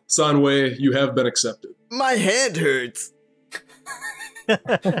 Daniel Sanwei, you have been accepted. My hand hurts.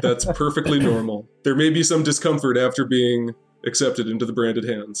 That's perfectly normal. There may be some discomfort after being accepted into the branded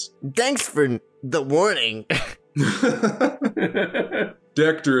hands. Thanks for the warning.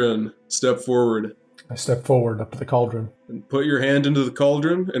 Dektrin, step forward. I step forward up to the cauldron. And put your hand into the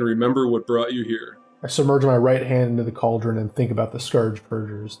cauldron and remember what brought you here. I submerge my right hand into the cauldron and think about the Scourge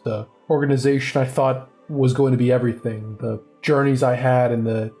Purgers, the organization I thought was going to be everything, the journeys I had, and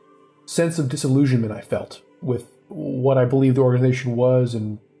the sense of disillusionment I felt with what I believed the organization was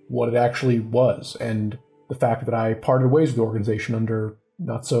and what it actually was, and the fact that I parted ways with the organization under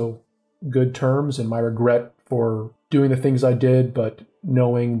not so good terms, and my regret for doing the things I did, but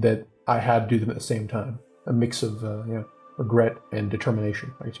knowing that I had to do them at the same time. A mix of regret and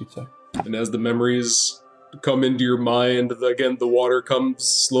determination, I guess you'd say. And as the memories come into your mind, again, the water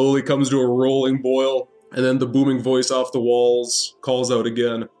slowly comes to a rolling boil, and then the booming voice off the walls calls out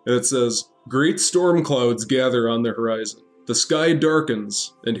again, and it says, "Great storm clouds gather on the horizon. The sky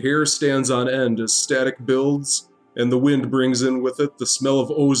darkens, and hair stands on end as static builds, and the wind brings in with it the smell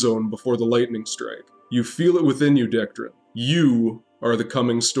of ozone before the lightning strike. You feel it within you, Dektrin. You are the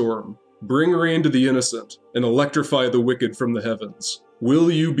coming storm. Bring rain to the innocent, and electrify the wicked from the heavens.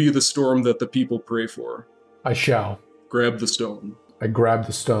 Will you be the storm that the people pray for?" I shall. Grab the stone. I grab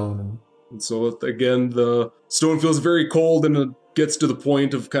the stone. And so, again, the stone feels very cold, and it gets to the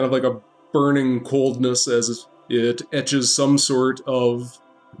point of kind of like a burning coldness as it etches some sort of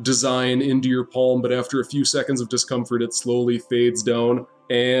design into your palm, but after a few seconds of discomfort, it slowly fades down,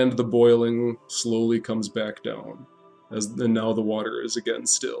 and the boiling slowly comes back down. And now the water is again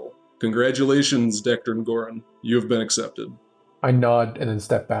still. Congratulations, Dektrin Goran. You have been accepted. I nod and then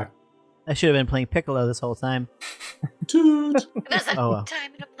step back. I should have been playing Piccolo this whole time. Toot. There's a Oh, well.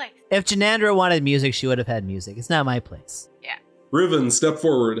 time and a place. If Janandra wanted music, she would have had music. It's not my place. Yeah. Riven, step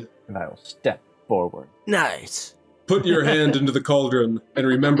forward. And I will step forward. Nice. Put your hand into the cauldron and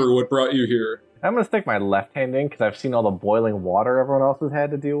remember what brought you here. I'm going to stick my left hand in because I've seen all the boiling water everyone else has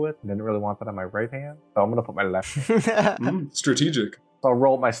had to deal with. I didn't really want that on my right hand. So I'm going to put my left hand. Strategic. So I'll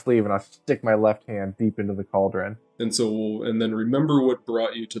roll up my sleeve and I'll stick my left hand deep into the cauldron. And then remember what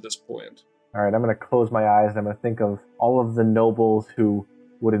brought you to this point. All right, I'm going to close my eyes and I'm going to think of all of the nobles who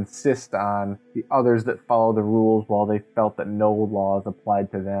would insist on the others that follow the rules while they felt that no laws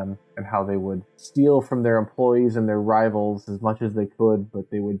applied to them, and how they would steal from their employees and their rivals as much as they could,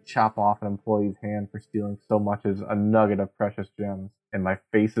 but they would chop off an employee's hand for stealing so much as a nugget of precious gems. And my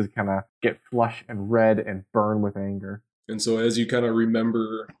faces kind of get flush and red and burn with anger. And so as you kind of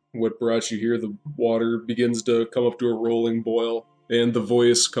remember what brought you here, the water begins to come up to a rolling boil, and the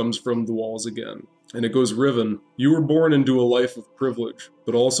voice comes from the walls again. And it goes, "Riven, you were born into a life of privilege,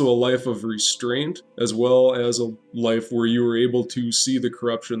 but also a life of restraint, as well as a life where you were able to see the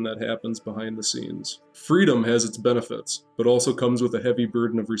corruption that happens behind the scenes. Freedom has its benefits, but also comes with a heavy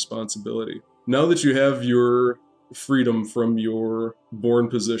burden of responsibility. Now that you have your freedom from your born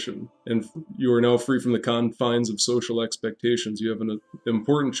position, and you are now free from the confines of social expectations, you have an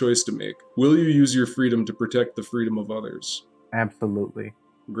important choice to make. Will you use your freedom to protect the freedom of others?" Absolutely.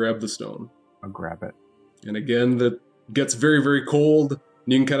 Grab the stone. I'll grab it. And again, that gets very, very cold, and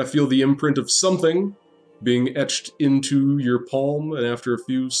you can kind of feel the imprint of something being etched into your palm, and after a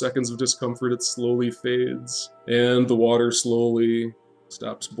few seconds of discomfort, it slowly fades, and the water slowly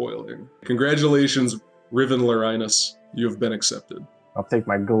stops boiling. Congratulations, Riven Larinus. You have been accepted. I'll take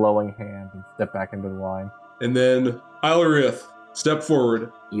my glowing hand and step back into the line. And then, Ilrith, step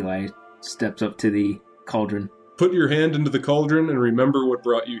forward. Eli steps up to the cauldron. Put your hand into the cauldron and remember what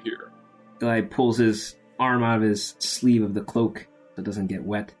brought you here. Eli pulls his arm out of his sleeve of the cloak so it doesn't get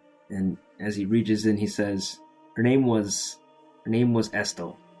wet. And as he reaches in, he says, her name was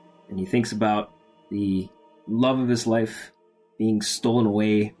Estel. And he thinks about the love of his life being stolen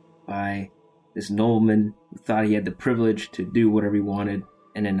away by this nobleman who thought he had the privilege to do whatever he wanted.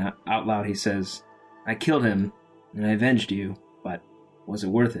 And then out loud he says, "I killed him and I avenged you, but Was it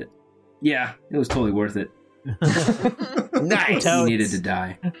worth it? Yeah, it was totally worth it. Nice. He needed to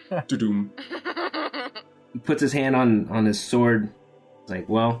die. Doom. He puts his hand on his sword. It's like,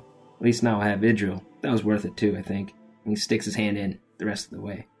 well, at least now I have Idril. That was worth it too, I think. And he sticks his hand in the rest of the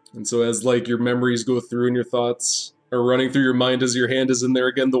way. And so as like your memories go through and your thoughts are running through your mind as your hand is in there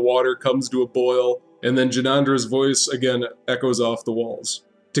again, the water comes to a boil, and then Janandra's voice again echoes off the walls.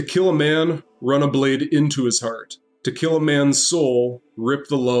 To kill a man, run a blade into his heart. To kill a man's soul, rip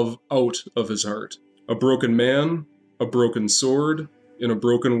the love out of his heart. A broken man, a broken sword, in a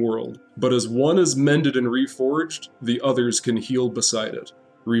broken world. But as one is mended and reforged, the others can heal beside it.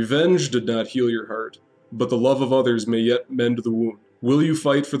 Revenge did not heal your heart, but the love of others may yet mend the wound. Will you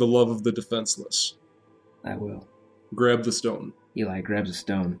fight for the love of the defenseless? I will. Grab the stone. Eli grabs a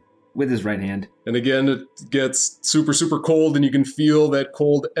stone with his right hand. And again, it gets super, super cold, and you can feel that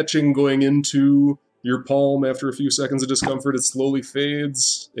cold etching going into your palm. After a few seconds of discomfort, it slowly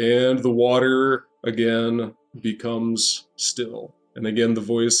fades, and the water, again, becomes still. And again, the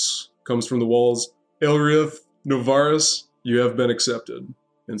voice comes from the walls. Elrith, Novaris, you have been accepted.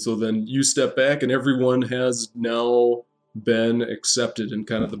 And so then you step back, and everyone has now been accepted, and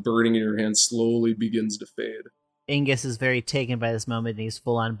kind of the burning in your hand slowly begins to fade. Ingus is very taken by this moment, and he's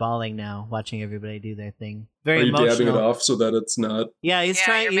full on bawling now, watching everybody do their thing. Very Are you emotional. dabbing it off so that it's not Yeah, he's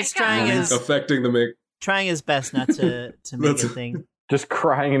trying affecting the make? trying his best not to make a thing. Just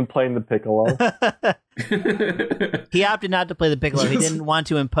crying and playing the piccolo. He opted not to play the piccolo. He didn't want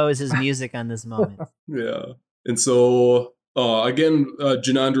to impose his music on this moment. Yeah. And so, again,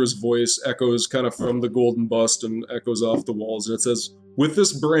 Janandra's voice echoes kind of from the golden bust and echoes off the walls. And it says, with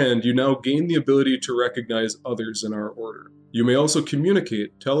this brand, you now gain the ability to recognize others in our order. You may also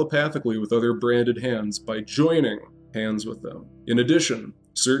communicate telepathically with other branded hands by joining hands with them. In addition,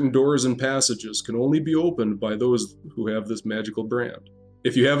 certain doors and passages can only be opened by those who have this magical brand.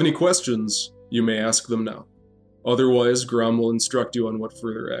 If you have any questions, you may ask them now. Otherwise, Grom will instruct you on what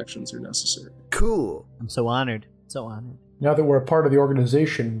further actions are necessary. Cool. I'm so honored. So honored. Now that we're a part of the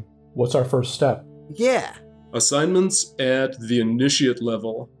organization, what's our first step? Yeah. Assignments at the initiate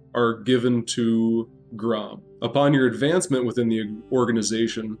level are given to Grom. Upon your advancement within the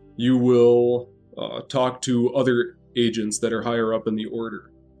organization, you will talk to other agents that are higher up in the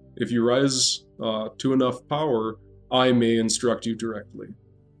order. If you rise to enough power, I may instruct you directly.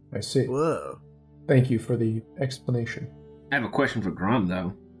 I see. Whoa. Thank you for the explanation. I have a question for Grom,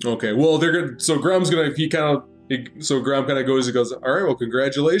 though. Okay, well, they're gonna. So Grom's gonna. Grom kind of goes. He goes, all right. Well,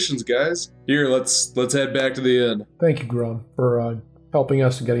 congratulations, guys. Here, let's head back to the inn. Thank you, Grom, for helping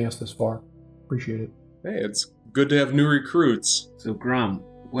us and getting us this far. Appreciate it. Hey, it's good to have new recruits. So, Grom,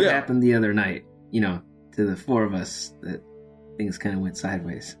 what happened the other night? You know, to the four of us, that things kind of went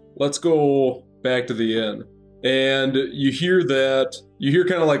sideways. Let's go back to the inn. And you hear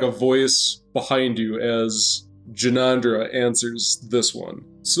kind of like a voice behind you as Janandra answers this one.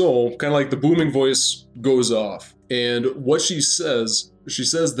 So, kind of like the booming voice goes off. And what she says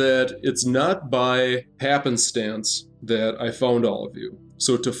that it's not by happenstance that I found all of you.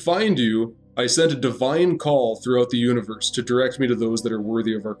 So to find you, I sent a divine call throughout the universe to direct me to those that are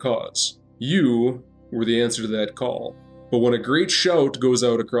worthy of our cause. You were the answer to that call. But when a great shout goes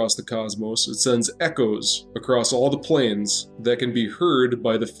out across the cosmos, it sends echoes across all the planes that can be heard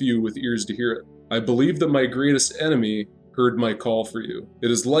by the few with ears to hear it. I believe that my greatest enemy heard my call for you. It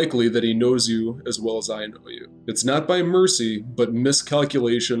is likely that he knows you as well as I know you. It's not by mercy, but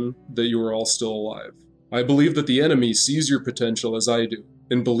miscalculation that you are all still alive. I believe that the enemy sees your potential as I do,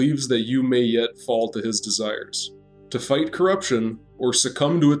 and believes that you may yet fall to his desires. To fight corruption, or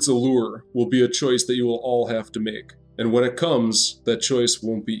succumb to its allure, will be a choice that you will all have to make. And when it comes, that choice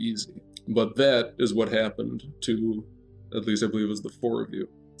won't be easy. But that is what happened to, at least I believe it was the four of you.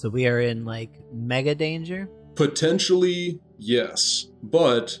 So we are in, like, mega danger? Potentially, yes.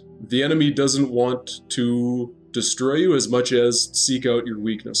 But the enemy doesn't want to destroy you as much as seek out your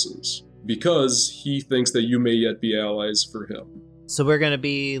weaknesses, because he thinks that you may yet be allies for him. So we're going to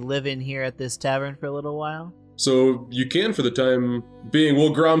be living here at this tavern for a little while? So you can for the time being.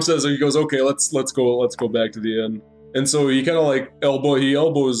 Well, Grom says, he goes, okay, let's go back to the inn. And so he kind of like elbows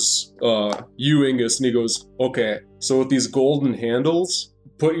you, Ingus, and he goes, okay, so with these golden handles,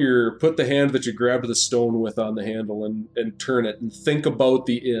 put the hand that you grabbed the stone with on the handle and turn it and think about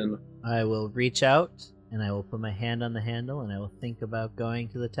the inn. I will reach out and I will put my hand on the handle and I will think about going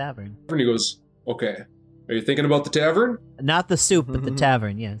to the tavern. And he goes, okay, are you thinking about the tavern? Not the soup, but the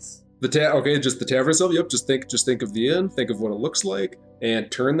tavern, yes. Okay, just the tavern itself? Yep, just think of the inn, think of what it looks like,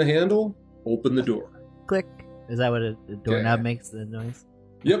 and turn the handle, open the door. Click. Is that what a doorknob makes the noise?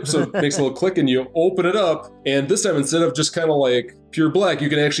 Yep, so it makes a little click and you open it up, and this time instead of just kind of like pure black, you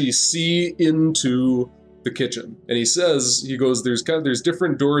can actually see into the kitchen. And he goes, there's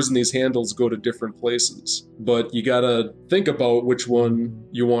different doors and these handles go to different places, but you gotta think about which one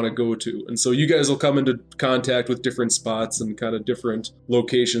you want to go to. And so you guys will come into contact with different spots and kind of different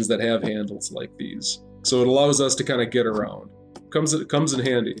locations that have handles like these. So it allows us to kind of get around. Comes in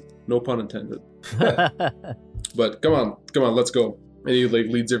handy, no pun intended. But come on, let's go. And he like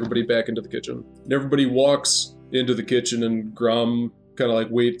leads everybody back into the kitchen. And everybody walks into the kitchen, and Grom kind of like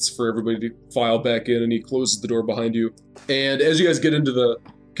waits for everybody to file back in, and he closes the door behind you. And as you guys get into the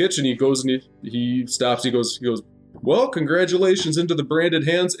kitchen, he goes and he stops. He goes, well, congratulations into the branded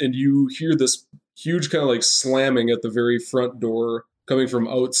hands. And you hear this huge kind of like slamming at the very front door coming from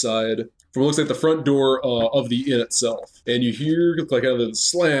outside. From what looks like the front door of the inn itself. And you hear like kind of the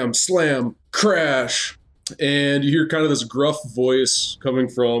slam, crash. And you hear kind of this gruff voice coming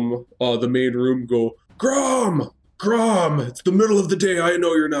from the main room go, Grom, it's the middle of the day. I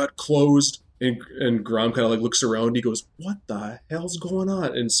know you're not closed. And Grom kind of like looks around. He goes, what the hell's going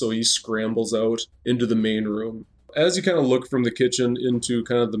on? And so he scrambles out into the main room. As you kind of look from the kitchen into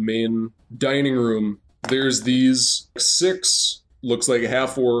kind of the main dining room, there's these 6, looks like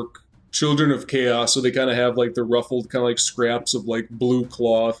half-orc, children of chaos, so they kind of have like the ruffled kind of like scraps of like blue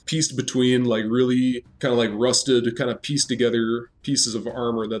cloth pieced between like really kind of like rusted kind of pieced together pieces of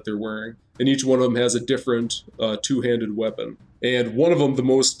armor that they're wearing, and each one of them has a different two-handed weapon. And one of them, the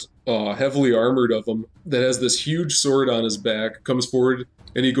most heavily armored of them, that has this huge sword on his back, comes forward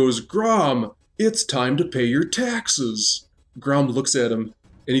and he goes, Grom, it's time to pay your taxes. Grom looks at him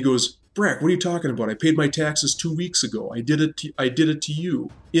and he goes, Brack, what are you talking about? I paid my taxes 2 weeks ago. I did it to you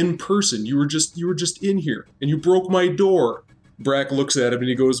in person. You were just in here and you broke my door. Brack looks at him and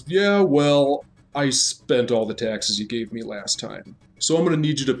he goes, yeah, well, I spent all the taxes you gave me last time, so I'm going to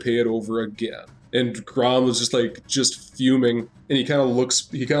need you to pay it over again. And Grom was just fuming, and he kind of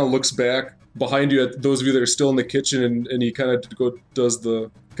looks back behind you at those of you that are still in the kitchen, and he kind of does the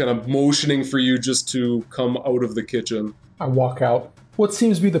kind of motioning for you just to come out of the kitchen. I walk out. What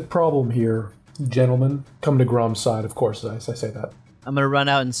seems to be the problem here, gentlemen? Come to Grom's side, of course, as I say that. I'm going to run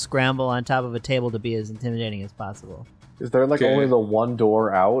out and scramble on top of a table to be as intimidating as possible. Is there like only the one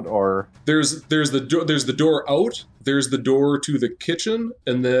door out, or there's the door out, there's the door to the kitchen,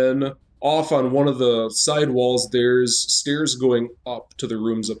 and then off on one of the side walls there's stairs going up to the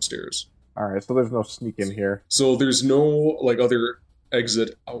rooms upstairs. All right, so there's no sneak in here. So there's no like other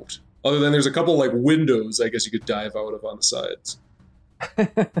exit out, other than there's a couple like windows I guess you could dive out of on the sides.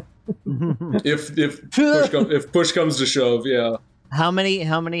 if push comes to shove, yeah. How many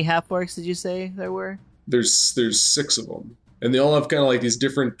half-orcs did you say there were? There's 6 of them, and they all have kind of like these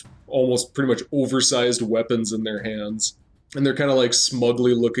different, almost pretty much oversized weapons in their hands, and they're kind of like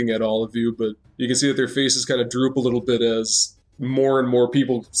smugly looking at all of you, but you can see that their faces kind of droop a little bit as more and more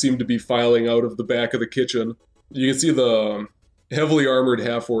people seem to be filing out of the back of the kitchen. You can see the heavily armored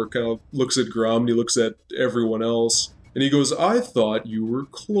half-orc kind of looks at Grom, and he looks at everyone else, and he goes, I thought you were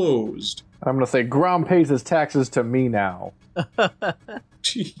closed. I'm going to say, Grom pays his taxes to me now.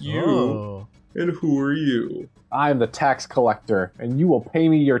 You? Oh. And who are you? I am the tax collector, and you will pay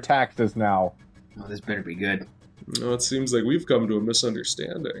me your taxes now. Oh, this better be good. No, it seems like we've come to a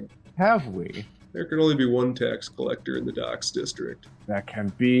misunderstanding. Have we? There can only be one tax collector in the Docks District. There can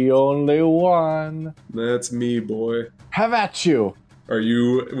be only one. That's me, boy. Have at you. Are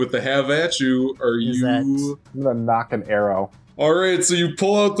you, with the have at you, are Is you... I'm going to knock an arrow. Alright, so you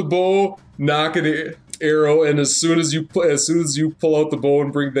pull out the bow, knock an arrow, and as soon as you pull out the bow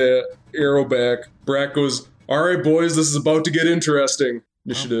and bring the arrow back, Brack goes, alright boys, this is about to get interesting.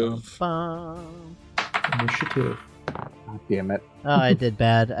 Initiative. Initiative. God damn it. Oh, I did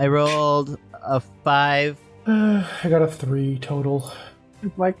bad. I rolled a 5. I got a 3 total.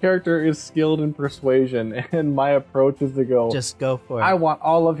 My character is skilled in persuasion, and my approach is to go, Just go for it. I want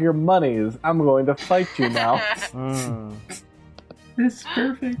all of your monies. I'm going to fight you now. This is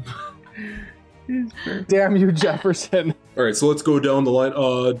perfect. This is perfect. Damn you, Jefferson. Alright, so let's go down the line.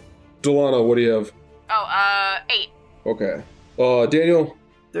 Dalana, what do you have? 8. Okay. Daniel?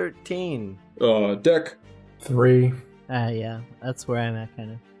 13. Deck? 3. Yeah, that's where I'm at,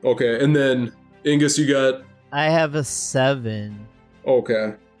 kind of. Okay, and then Ingus, you got... I have a 7.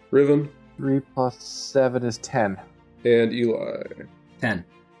 Okay. Riven? 3 plus 7 is 10. And Eli. 10.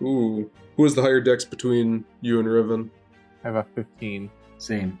 Ooh. Who has the higher decks between you and Riven? I have a 15.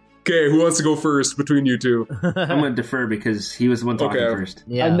 Same. Okay, who wants to go first between you two? I'm going to defer because he was the one talking Okay. first.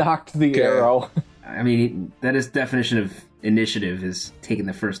 Yeah. I knocked the Okay. arrow. I mean, that is definition of initiative, is taking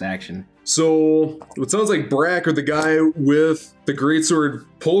the first action. So it sounds like Brack, or the guy with the greatsword,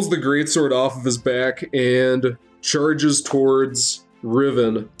 pulls the greatsword off of his back and charges towards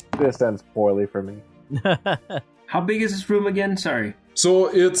Riven. This ends poorly for me. How big is this room again? Sorry. So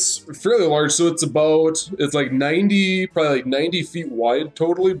it's fairly large. So it's like 90, probably like 90 feet wide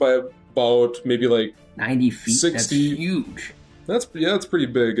totally by about maybe like 90 feet? 60. That's huge. It's pretty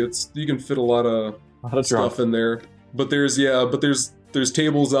big. You can fit a lot of stuff in there. But there's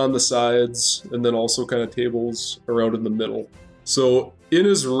tables on the sides and then also kind of tables around in the middle. So in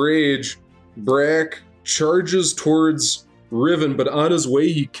his rage, Brack charges towards Riven, but on his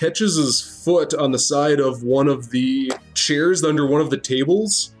way he catches his foot on the side of one of the chairs under one of the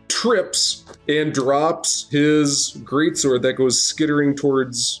tables, trips, and drops his greatsword that goes skittering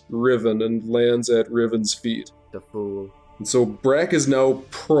towards Riven and lands at Riven's feet. The fool. And so Brack is now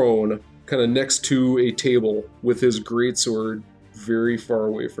prone, kind of next to a table with his greatsword very far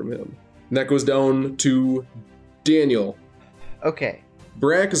away from him. And that goes down to Daniel. Okay.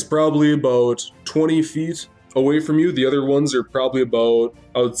 Brack is probably about 20 feet away from you. The other ones are probably about,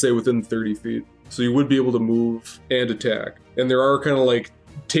 I would say, within 30 feet. So you would be able to move and attack. And there are kind of like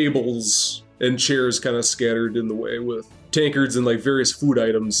tables and chairs kind of scattered in the way with tankards and like various food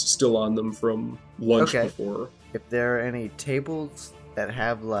items still on them from lunch before. If there are any tables that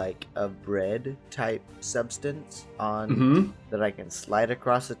have like a bread type substance on that I can slide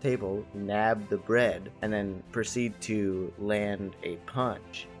across the table, nab the bread, and then proceed to land a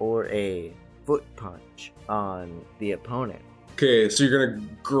punch or a foot punch on the opponent. Okay, so you're gonna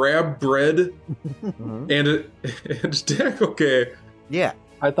grab bread and attack? Okay. Yeah.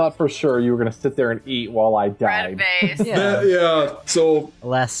 I thought for sure you were going to sit there and eat while I died. Bread face. Yeah, so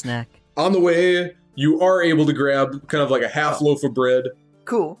Last snack. on the way, you are able to grab kind of like a half loaf of bread.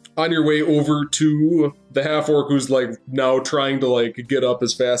 Cool. On your way over to the half-orc who's like now trying to like get up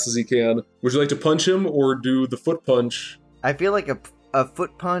as fast as he can. Would you like to punch him or do the foot punch? I feel like a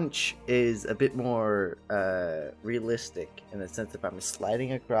foot punch is a bit more realistic in the sense if I'm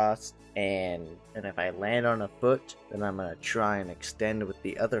sliding across and if I land on a foot, then I'm gonna try and extend with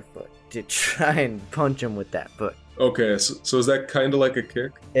the other foot to try and punch him with that foot. Okay, so is that kind of like a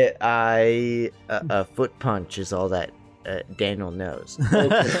kick? A foot punch is all that Daniel knows.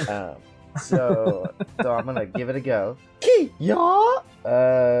 So I'm gonna give it a go. Yeah.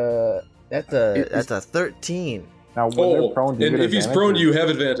 That's a 13. Now, when they're prone, do you and get if he's advantage prone, or- you have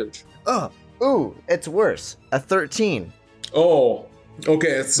advantage. Ooh, it's worse. A 13. Oh,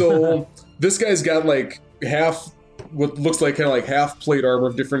 okay. So this guy's got like what looks like kind of like half plate armor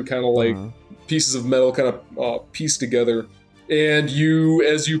of different kind of like pieces of metal kind of pieced together. And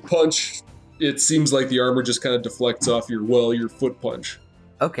as you punch, it seems like the armor just kind of deflects off your foot punch.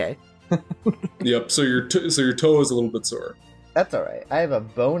 Okay. Yep. So your toe is a little bit sore. That's all right. I have a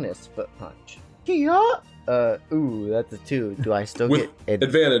bonus foot punch. Yeah. Ooh, that's a 2. Do I still With get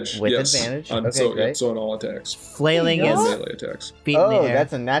advantage? With yes. advantage? On, Okay, great. so on all attacks. Flailing Yeah. his Melee attacks. feet in the air.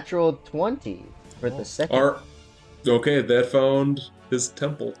 that's a natural 20 for the second. Okay, that found his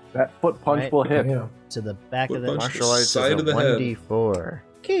temple. That foot punch Right. will hit. Yeah. to the back Foot of the punch. Martial arts Side is of a the head. 1d4.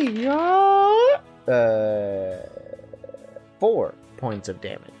 4 points of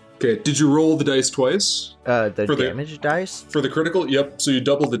damage. Okay, did you roll the dice twice? The For the- damage dice, For the critical? Yep, so you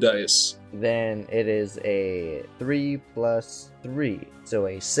double the dice. then it is a 3 plus 3, so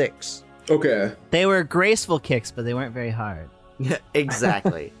a 6. Okay. They were graceful kicks, but they weren't very hard.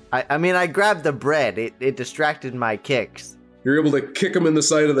 Exactly. I mean, I grabbed the bread. It distracted my kicks. You're able to kick him in the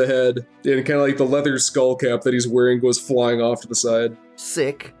side of the head, and kind of like the leather skull cap that he's wearing goes flying off to the side.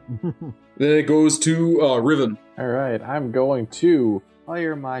 Sick. Then it goes to Riven. All right, I'm going to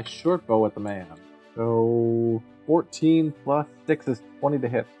fire my short bow at the man. So 14 plus 6 is 20 to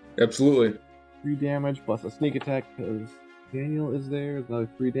hit. Absolutely. 3 damage plus a sneak attack because Daniel is there. Another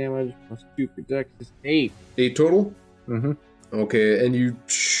 3 damage plus 2 for dex is 8. 8 total? Mm-hmm. Okay, and you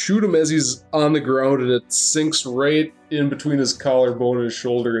shoot him as he's on the ground, and it sinks right in between his collarbone and his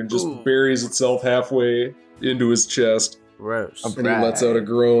shoulder and just buries itself halfway into his chest. Gross. And he lets out a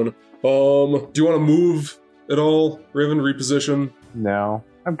groan. Do you want to move at all, Riven? Reposition? No,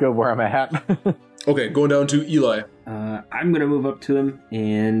 I'm good where I'm at. Okay, going down to Eli. I'm gonna move up to him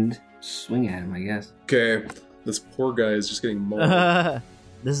and swing at him, I guess. Okay, this poor guy is just getting mauled.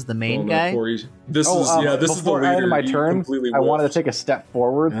 This is the main Oh, guy? not poor. This is the before I leader. ended my You turn, completely I wanted to whiffed. take a step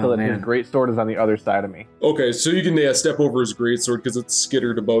forward Oh, so that man. his greatsword is on the other side of me. Okay, so you can step over his greatsword because it's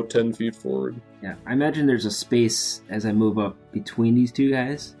skittered about 10 feet forward. Yeah, I imagine there's a space as I move up between these two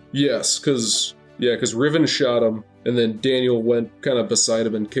guys. Yes, because Riven shot him, and then Daniel went kind of beside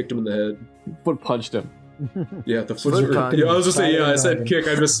him and kicked him in the head. Foot punched him. Yeah, the Foot foot. punch. Yeah, I was just saying. Yeah, I said Dragon. kick.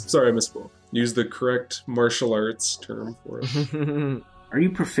 I misspoke. Use the correct martial arts term for it. Are you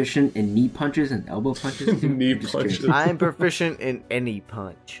proficient in knee punches and elbow punches? too? Knee I'm just curious. punches. I'm proficient in any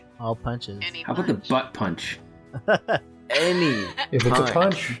punch. All punches. Any How about the butt punch? Any If it's a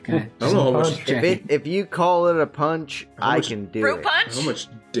punch, Okay. I don't know how much. punch. if you call it a punch, How I much- can do Fruit it. punch? How much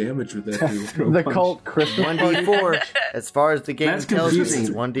damage would that do? Throw The punch. cult Christmas 1d4. As far as the game That's tells you, it's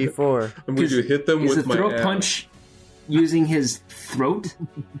confusing. 1d4. I'm going to hit them Is with the my throat axe. punch using his throat?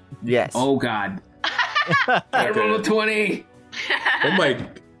 Yes. Oh god. I roll a 20. Oh my!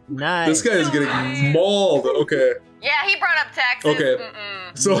 Nice. This guy is getting mauled. Okay, Yeah, he brought up taxes. Okay.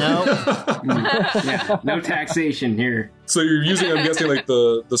 Mm-mm. so Yeah, no taxation here. so you're using, I'm guessing, like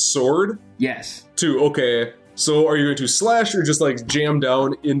the sword Yes. too. Okay, so are you going to slash or just like jam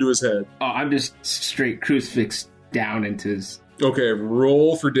down into his head? Oh, I'm just straight crucifix down into his. Okay,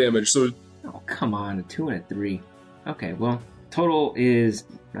 roll for damage. So Oh, come on. A 2 and a 3. Okay, well, total is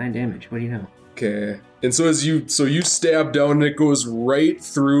 9 damage. What do you know? okay, and so you stab down and it goes right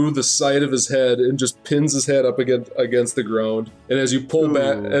through the side of his head and just pins his head up against the ground. And as you pull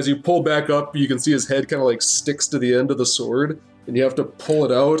back up, you can see his head kind of like sticks to the end of the sword, and you have to pull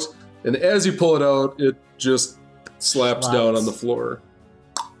it out. And as you pull it out, it just slaps down on the floor.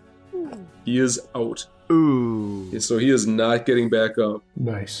 He is out. Ooh. So he is not getting back up.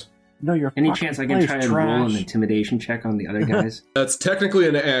 Nice. No, you're Any fucking chance I can place try and trash. roll an intimidation check on the other guys? That's technically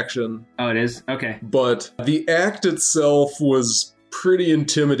an action, Oh, it is? Okay. but the act itself was pretty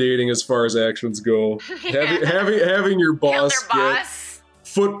intimidating as far as actions go. Having your Killed boss, their get boss.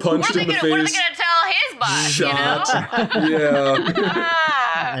 foot What punched are, in they the gonna, what are they face, gonna tell his boss, shot. you know? Yeah.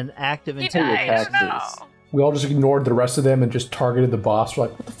 Ah, An active he intimidation. died. I don't taxes. know. We all just ignored the rest of them and just targeted the boss. We're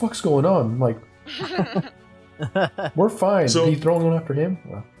like, what the fuck's going on? I'm like, we're fine. So- Did he throw one after him?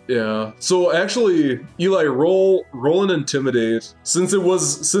 Well, Yeah. So actually, Eli, roll and intimidate. Since it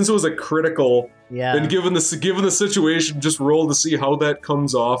was a critical, Yeah. and given the situation, just roll to see how that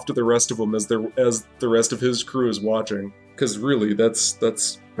comes off to the rest of them as the rest of his crew is watching. Because really, that's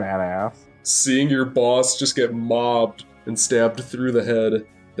Badass. seeing your boss just get mobbed and stabbed through the head.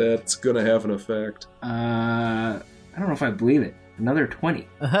 That's gonna have an effect. I don't know if I believe it. Another 20.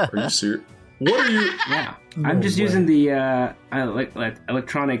 Are you serious? What are you? Yeah. No I'm just way. using the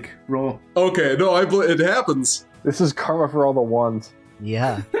electronic roll. Okay, no, it happens. This is karma for all the ones.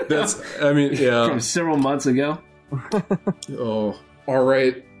 Yeah. I mean, yeah. From several months ago. Oh, all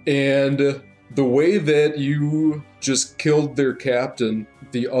right. And the way that you just killed their captain,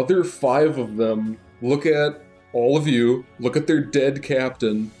 the other 5 of them look at all of you, look at their dead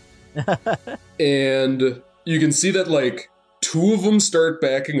captain, and you can see that like 2 of them start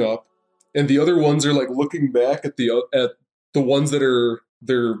backing up, and the other ones are like looking back at the ones that are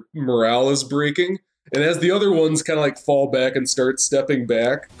their morale is breaking. And as the other ones kind of like fall back and start stepping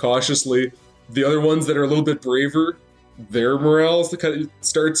back cautiously, the other ones that are a little bit braver, their morale kind of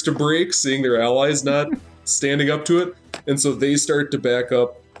starts to break, seeing their allies not standing up to it. And so they start to back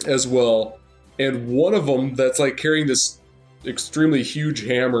up as well. And one of them that's like carrying this extremely huge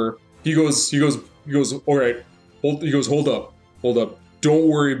hammer, he goes, all right, hold up. Don't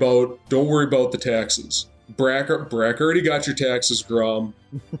worry about the taxes. Brack already got your taxes, Grom.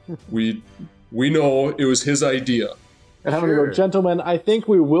 We know it was his idea. And I'm gonna go, gentlemen, I think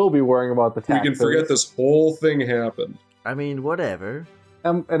we will be worrying about the We taxes. can forget this whole thing happened. I mean, whatever.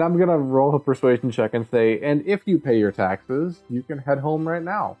 And I'm gonna roll a persuasion check and say, and if you pay your taxes, you can head home right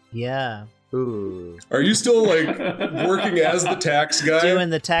now. Yeah. Ooh. Are you still like working as the tax guy? Doing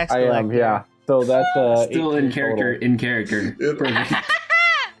the tax I collector. am, yeah. So that's Still 18 in character. total. In character. It- Perfect.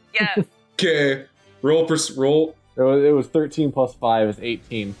 Yes. Okay, roll. It was 13 plus 5 is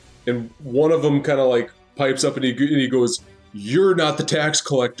 18. And one of them kind of like pipes up and he goes, "You're not the tax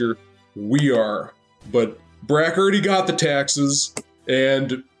collector, we are. But Brack already got the taxes,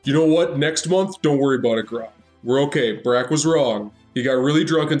 and you know what? Next month, don't worry about it, Grom. We're okay. Brack was wrong. He got really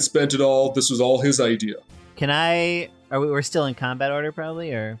drunk and spent it all. This was all his idea." We're still in combat order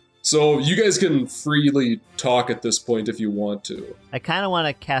probably, or? So you guys can freely talk at this point if you want to. I kind of want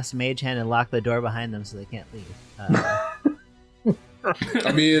to cast Mage Hand and lock the door behind them so they can't leave.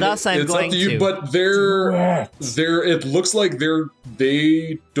 I mean, Thus I'm it's up going to you, to. but it looks like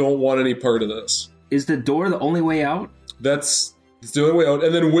they don't want any part of this. Is the door the only way out? It's the only way out,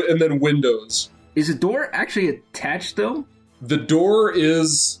 and then windows. Is the door actually attached though? The door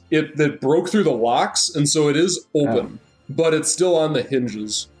that broke through the locks, and so it is open, but it's still on the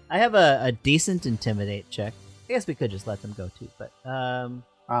hinges. I have a decent intimidate check. I guess we could just let them go too, but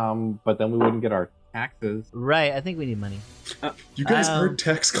But then we wouldn't get our taxes. right. I think we need money. You guys Um, aren't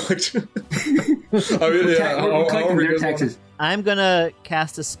tax collectors. I mean, yeah, We're collecting their you guys taxes. I'm gonna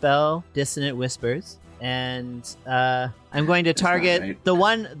cast a spell, Dissonant Whispers, and I'm going to target right. the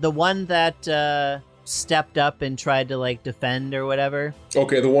one that stepped up and tried to like defend or whatever.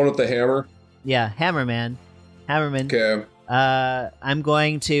 Okay, the one with the hammer. Yeah, Hammerman. Okay. I'm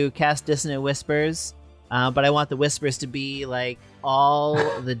going to cast Dissonant Whispers, but I want the whispers to be like all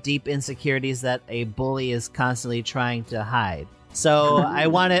the deep insecurities that a bully is constantly trying to hide. So I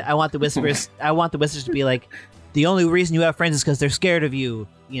want the whispers. I want the whispers to be like, the only reason you have friends is because they're scared of you.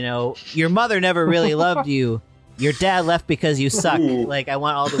 You know, your mother never really loved you. Your dad left because you suck. Ooh. Like, I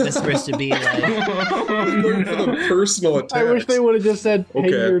want all the whispers to be like, Going for the personal attacks. I wish they would have just said, pay Okay.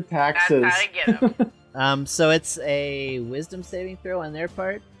 your That's taxes. how to get them. so it's a wisdom saving throw on their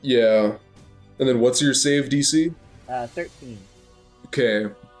part. Yeah. And then what's your save DC? 13. Okay.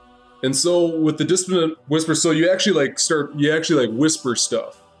 And so with the dissonant whisper, so you actually whisper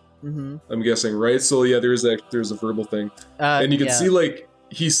stuff. Mm-hmm. I'm guessing, right? So yeah, there's a verbal thing. And you can yeah. see like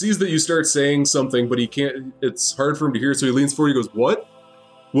he sees that you start saying something, but he can't. It's hard for him to hear, so he leans forward. He goes, "What?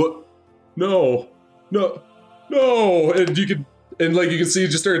 What? No, no, no!" And you can see, he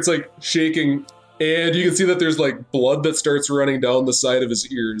just starts like shaking, and you can see that there's like blood that starts running down the side of his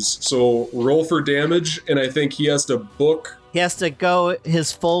ears. So roll for damage, and I think he has to book. He has to go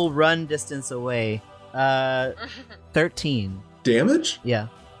his full run distance away. 13. Damage? Yeah.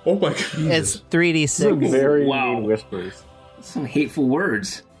 Oh my god! It's Some 3d6. very Wow. mean whispers. Some hateful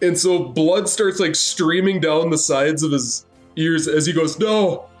words. And so blood starts like streaming down the sides of his ears as he goes,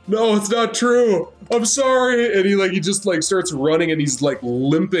 "No, no, it's not true. I'm sorry." And he just starts running, and he's like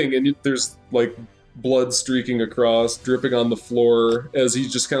limping, and there's like blood streaking across, dripping on the floor as he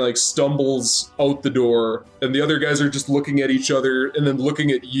just kind of like stumbles out the door. And the other guys are just looking at each other and then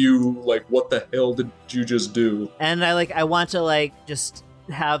looking at you like, "What the hell did you just do?" And I want to like just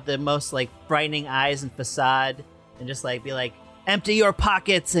have the most like frightening eyes and facade and just like be like, empty your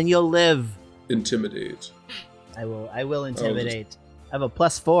pockets and you'll live. Intimidate. I will intimidate. I have a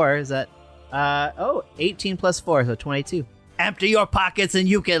 +4. Is that 18 + 4, so 22. Empty your pockets and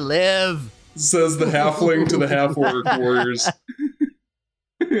you can live. Says the halfling to the half-orc warriors.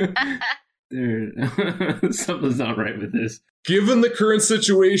 Something's not right with this. Given the current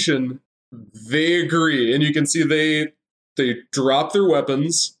situation, they agree, and you can see they drop their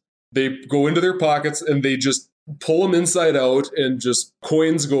weapons, they go into their pockets, and they just pull them inside out, and just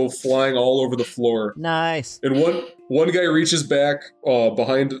coins go flying all over the floor. Nice. And one guy reaches back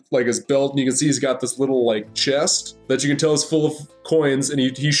behind like his belt, and you can see he's got this little like chest that you can tell is full of coins, and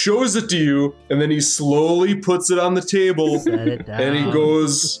he shows it to you, and then he slowly puts it on the table, Set it down. and he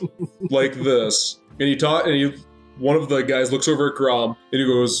goes like this. And one of the guys looks over at Grom, and he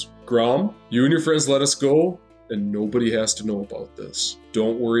goes, "Grom, you and your friends let us go, and nobody has to know about this.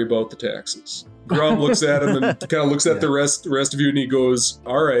 Don't worry about the taxes." Grom looks at him and kind of looks at the rest of you, and he goes,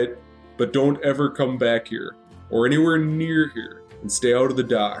 "All right, but don't ever come back here or anywhere near here, and stay out of the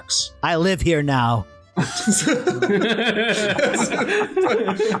docks." I live here now. Pipes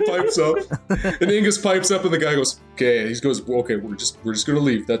up, and Ingus pipes up, and the guy goes, "Okay." He goes, "Okay, we're just gonna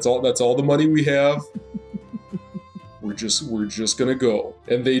leave. That's all the money we have. We're just gonna go."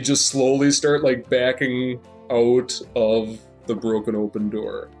 And they just slowly start like backing out of the broken open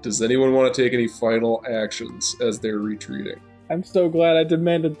door. Does anyone want to take any final actions as they're retreating? I'm so glad I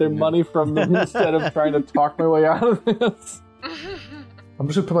demanded their money from them instead of trying to talk my way out of this. I'm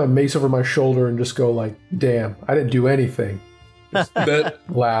just gonna put my mace over my shoulder and just go like, "Damn, I didn't do anything." That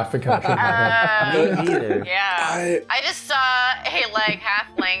Laugh and kind of shake my head. Me either. Yeah. I just saw a like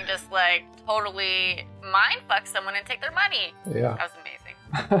halfling just like totally mind fuck someone and take their money. Yeah. That was amazing.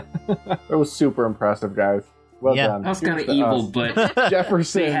 It was super impressive, guys. Well Yeah. done. That was kind Cheers of to evil, us. but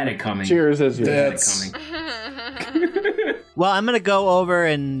Jefferson. they had it coming. Cheers as you. They had it That's- coming. Well, I'm gonna go over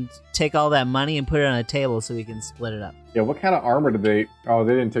and take all that money and put it on a table so we can split it up. Yeah, what kind of armor did they... Oh,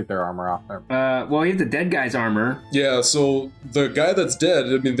 they didn't take their armor off there. Well, you have the dead guy's armor. Yeah, so the guy that's dead,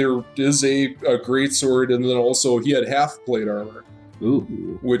 I mean, there is a great sword, and then also he had half plate armor,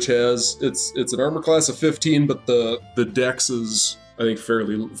 Ooh. which has it's an armor class of 15, but the dex is, I think,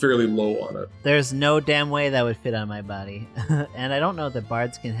 fairly low on it. There's no damn way that would fit on my body. And I don't know that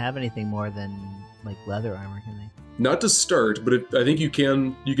bards can have anything more than like leather armor, can they? Not to start, but I think you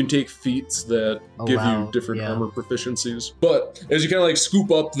can take feats that give Allow, you different yeah. armor proficiencies. But as you kind of like scoop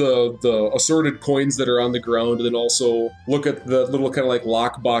up the assorted coins that are on the ground, and then also look at the little kind of like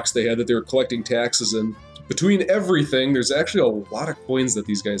lockbox they had that they were collecting taxes in, between everything, there's actually a lot of coins that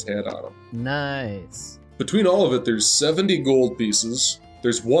these guys had on them. Nice. Between all of it, there's 70 gold pieces.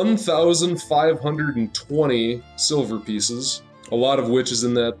 There's 1,520 silver pieces. a lot of which is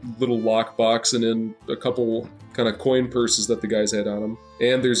in that little lockbox and in a couple kind of coin purses that the guys had on them.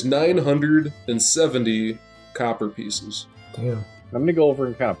 And there's 970 copper pieces. Damn. I'm gonna go over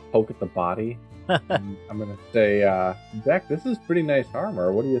and kind of poke at the body. And I'm gonna say, Dek, this is pretty nice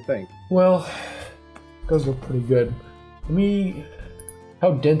armor. What do you think? Well, it does look pretty good.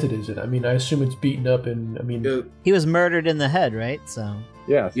 How dented is it? I mean, I assume it's beaten up and, He was murdered in the head, right? So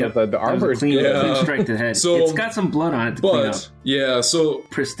Yeah, so Yep. the armor is clean, good. Yeah. clean strike to the head. So- It's got some blood on it to clean up. But, yeah, so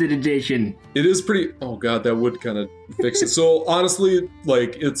Prestidigitation. it is pretty... Oh god, that would kind of fix it. So, honestly,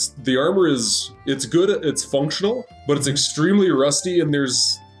 like, the armor is... It's good, it's functional, but it's extremely rusty, and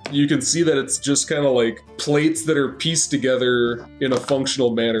you can see that it's just kind of like plates that are pieced together in a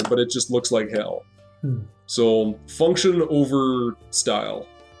functional manner, but it just looks like hell. So, function over style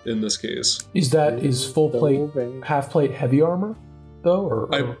in this case. Is full plate, half plate heavy armor, though? Or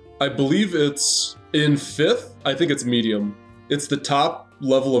I believe it's in 5th. I think it's medium. It's the top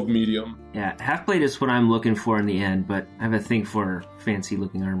level of medium. Yeah, half plate is what I'm looking for in the end, but I have a thing for fancy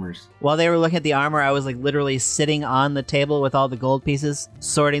looking armors. while they were looking at the armor, I was like literally sitting on the table with all the gold pieces,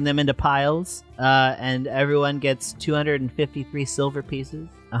 sorting them into piles. And everyone gets 253 silver pieces,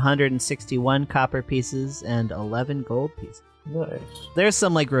 161 copper pieces, and 11 gold pieces. nice. There's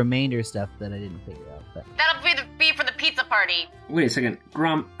some like remainder stuff that I didn't figure out. But That'll be for the pizza party. Wait a second,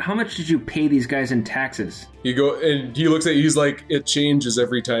 Grom, how much did you pay these guys in taxes? You go and he looks at you, he's like, it changes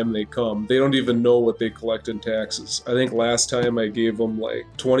every time they come. They don't even know what they collect in taxes. I think last time I gave them like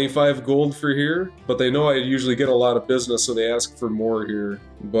 25 gold for here, but they know I usually get a lot of business, so they ask for more here.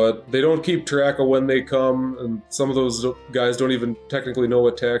 But they don't keep track of when they come, and some of those guys don't even technically know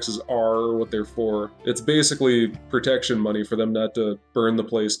what taxes are or what they're for. It's basically protection money for them not to burn the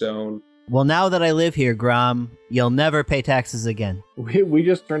place down. well, now that I live here, Grom, you'll never pay taxes again. We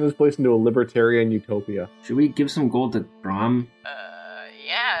just turned this place into a libertarian utopia. Should we give some gold to Grom?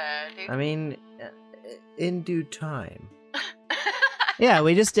 Yeah, dude. I mean, in due time. Yeah,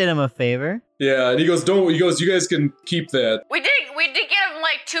 we just did him a favor. Yeah, and he goes, you guys can keep that. We did give him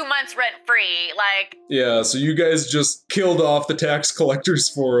like 2 months rent free. Like, Yeah, so you guys just killed off the tax collectors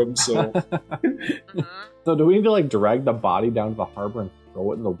for him, so... So do we need to like drag the body down to the harbor and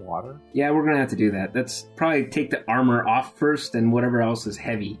throw it in the water? Yeah, we're gonna have to do that. Let's probably take the armor off first and whatever else is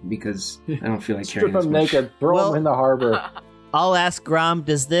heavy, because I don't feel like Strip carrying this them much. naked, throw Well- them in the harbor. I'll ask Grom,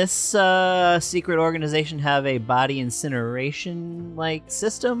 does this secret organization have a body incineration like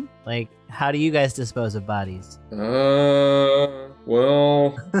system? Like, how do you guys dispose of bodies?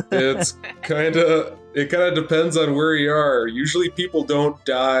 Well, it kind of depends on where you are. Usually people don't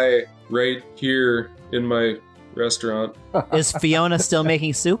die right here in my restaurant. Is Fiona still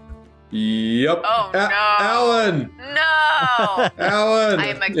making soup? Yep. Oh, no. Alan! no. Alan! I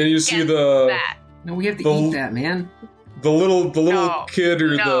am And you see against the that. No, we have to The- eat that, man. little No. kid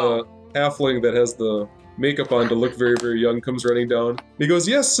or No. the halfling that has the makeup on to look very, very young comes running down. He goes,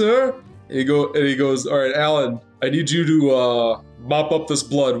 "Yes, sir." And he goes, "All right, Alan, I need you to mop up this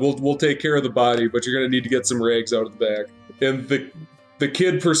blood. We'll take care of the body, but you're gonna need to get some rags out of the back." And the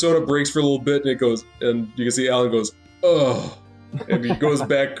kid persona breaks for a little bit, and you can see Alan goes, "Ugh," and he goes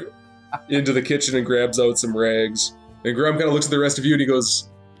back into the kitchen and grabs out some rags. And Grom kind of looks at the rest of you, and he goes,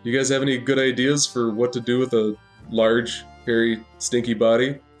 "You guys have any good ideas for what to do with a large, hairy, stinky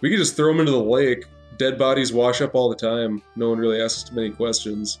body? We could just throw them into the lake. Dead bodies wash up all the time. No one really asks too many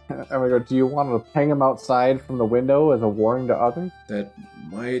questions." And we go, do you want to hang them outside from the window as a warning to others? That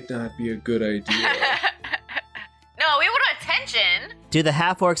might not be a good idea. No, we want attention. Do the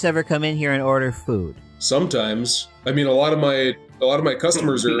half-orcs ever come in here and order food? Sometimes, I mean, a lot of my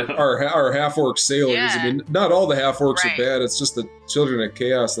customers are half-orc sailors. Yeah. I mean, not all the half-orcs Right. are bad. It's just the children of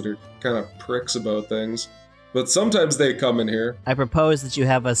chaos that are kind of pricks about things. But sometimes they come in here. I propose that you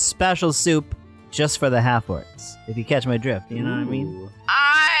have a special soup just for the half-orcs, if you catch my drift, you know what I mean?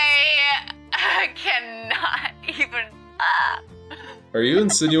 I cannot even. Are you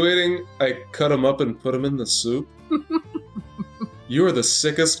insinuating I cut them up and put them in the soup? You are the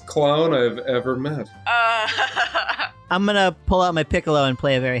sickest clown I've ever met. I'm gonna pull out my piccolo and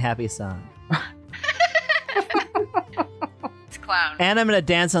play a very happy song. It's clown. And I'm gonna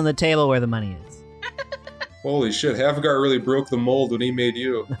dance on the table where the money is. Holy shit, Havgar really broke the mold when he made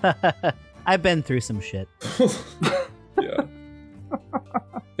you. I've been through some shit. Yeah.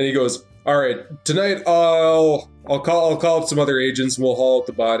 And he goes, "All right, tonight I'll call up some other agents and we'll haul out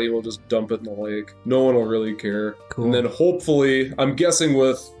the body. We'll just dump it in the lake. No one will really care." Cool. And then hopefully, I'm guessing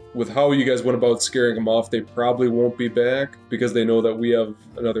with how you guys went about scaring them off, they probably won't be back because they know that we have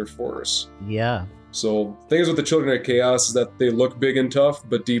another force. Yeah. So things with the Children of Chaos is that they look big and tough,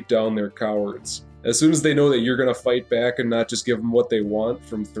 but deep down they're cowards. As soon as they know that you're going to fight back and not just give them what they want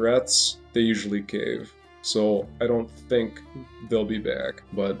from threats, they usually cave. So I don't think they'll be back,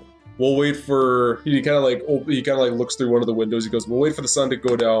 but we'll wait for... He kind of like looks through one of the windows. He goes, we'll wait for the sun to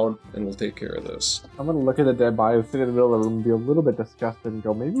go down and we'll take care of this. I'm going to look at the dead body, sit in the middle of the room, be a little bit disgusted and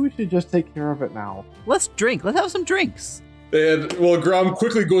go, maybe we should just take care of it now. Let's drink. Let's have some drinks. And, well, Grom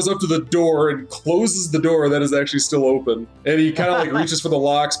quickly goes up to the door and closes the door that is actually still open. And he kind of like reaches for the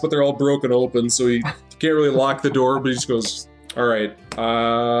locks, but they're all broken open, so he can't really lock the door, but he just goes, all right,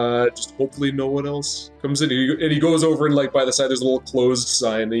 just hopefully no one else comes in. And he goes over and like by the side, there's a little closed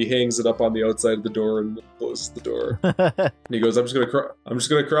sign, and he hangs it up on the outside of the door and closes the door. And he goes, I'm just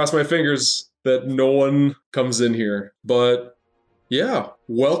gonna cross my fingers that no one comes in here. But yeah,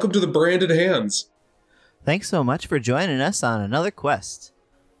 welcome to the Branded Hands. Thanks so much for joining us on another quest.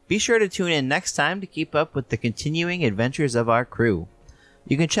 Be sure to tune in next time to keep up with the continuing adventures of our crew.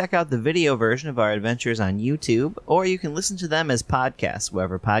 You can check out the video version of our adventures on YouTube, or you can listen to them as podcasts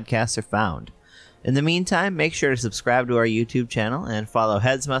wherever podcasts are found. In the meantime, make sure to subscribe to our YouTube channel and follow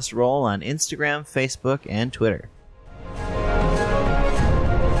Heads Must Roll on Instagram, Facebook, and Twitter.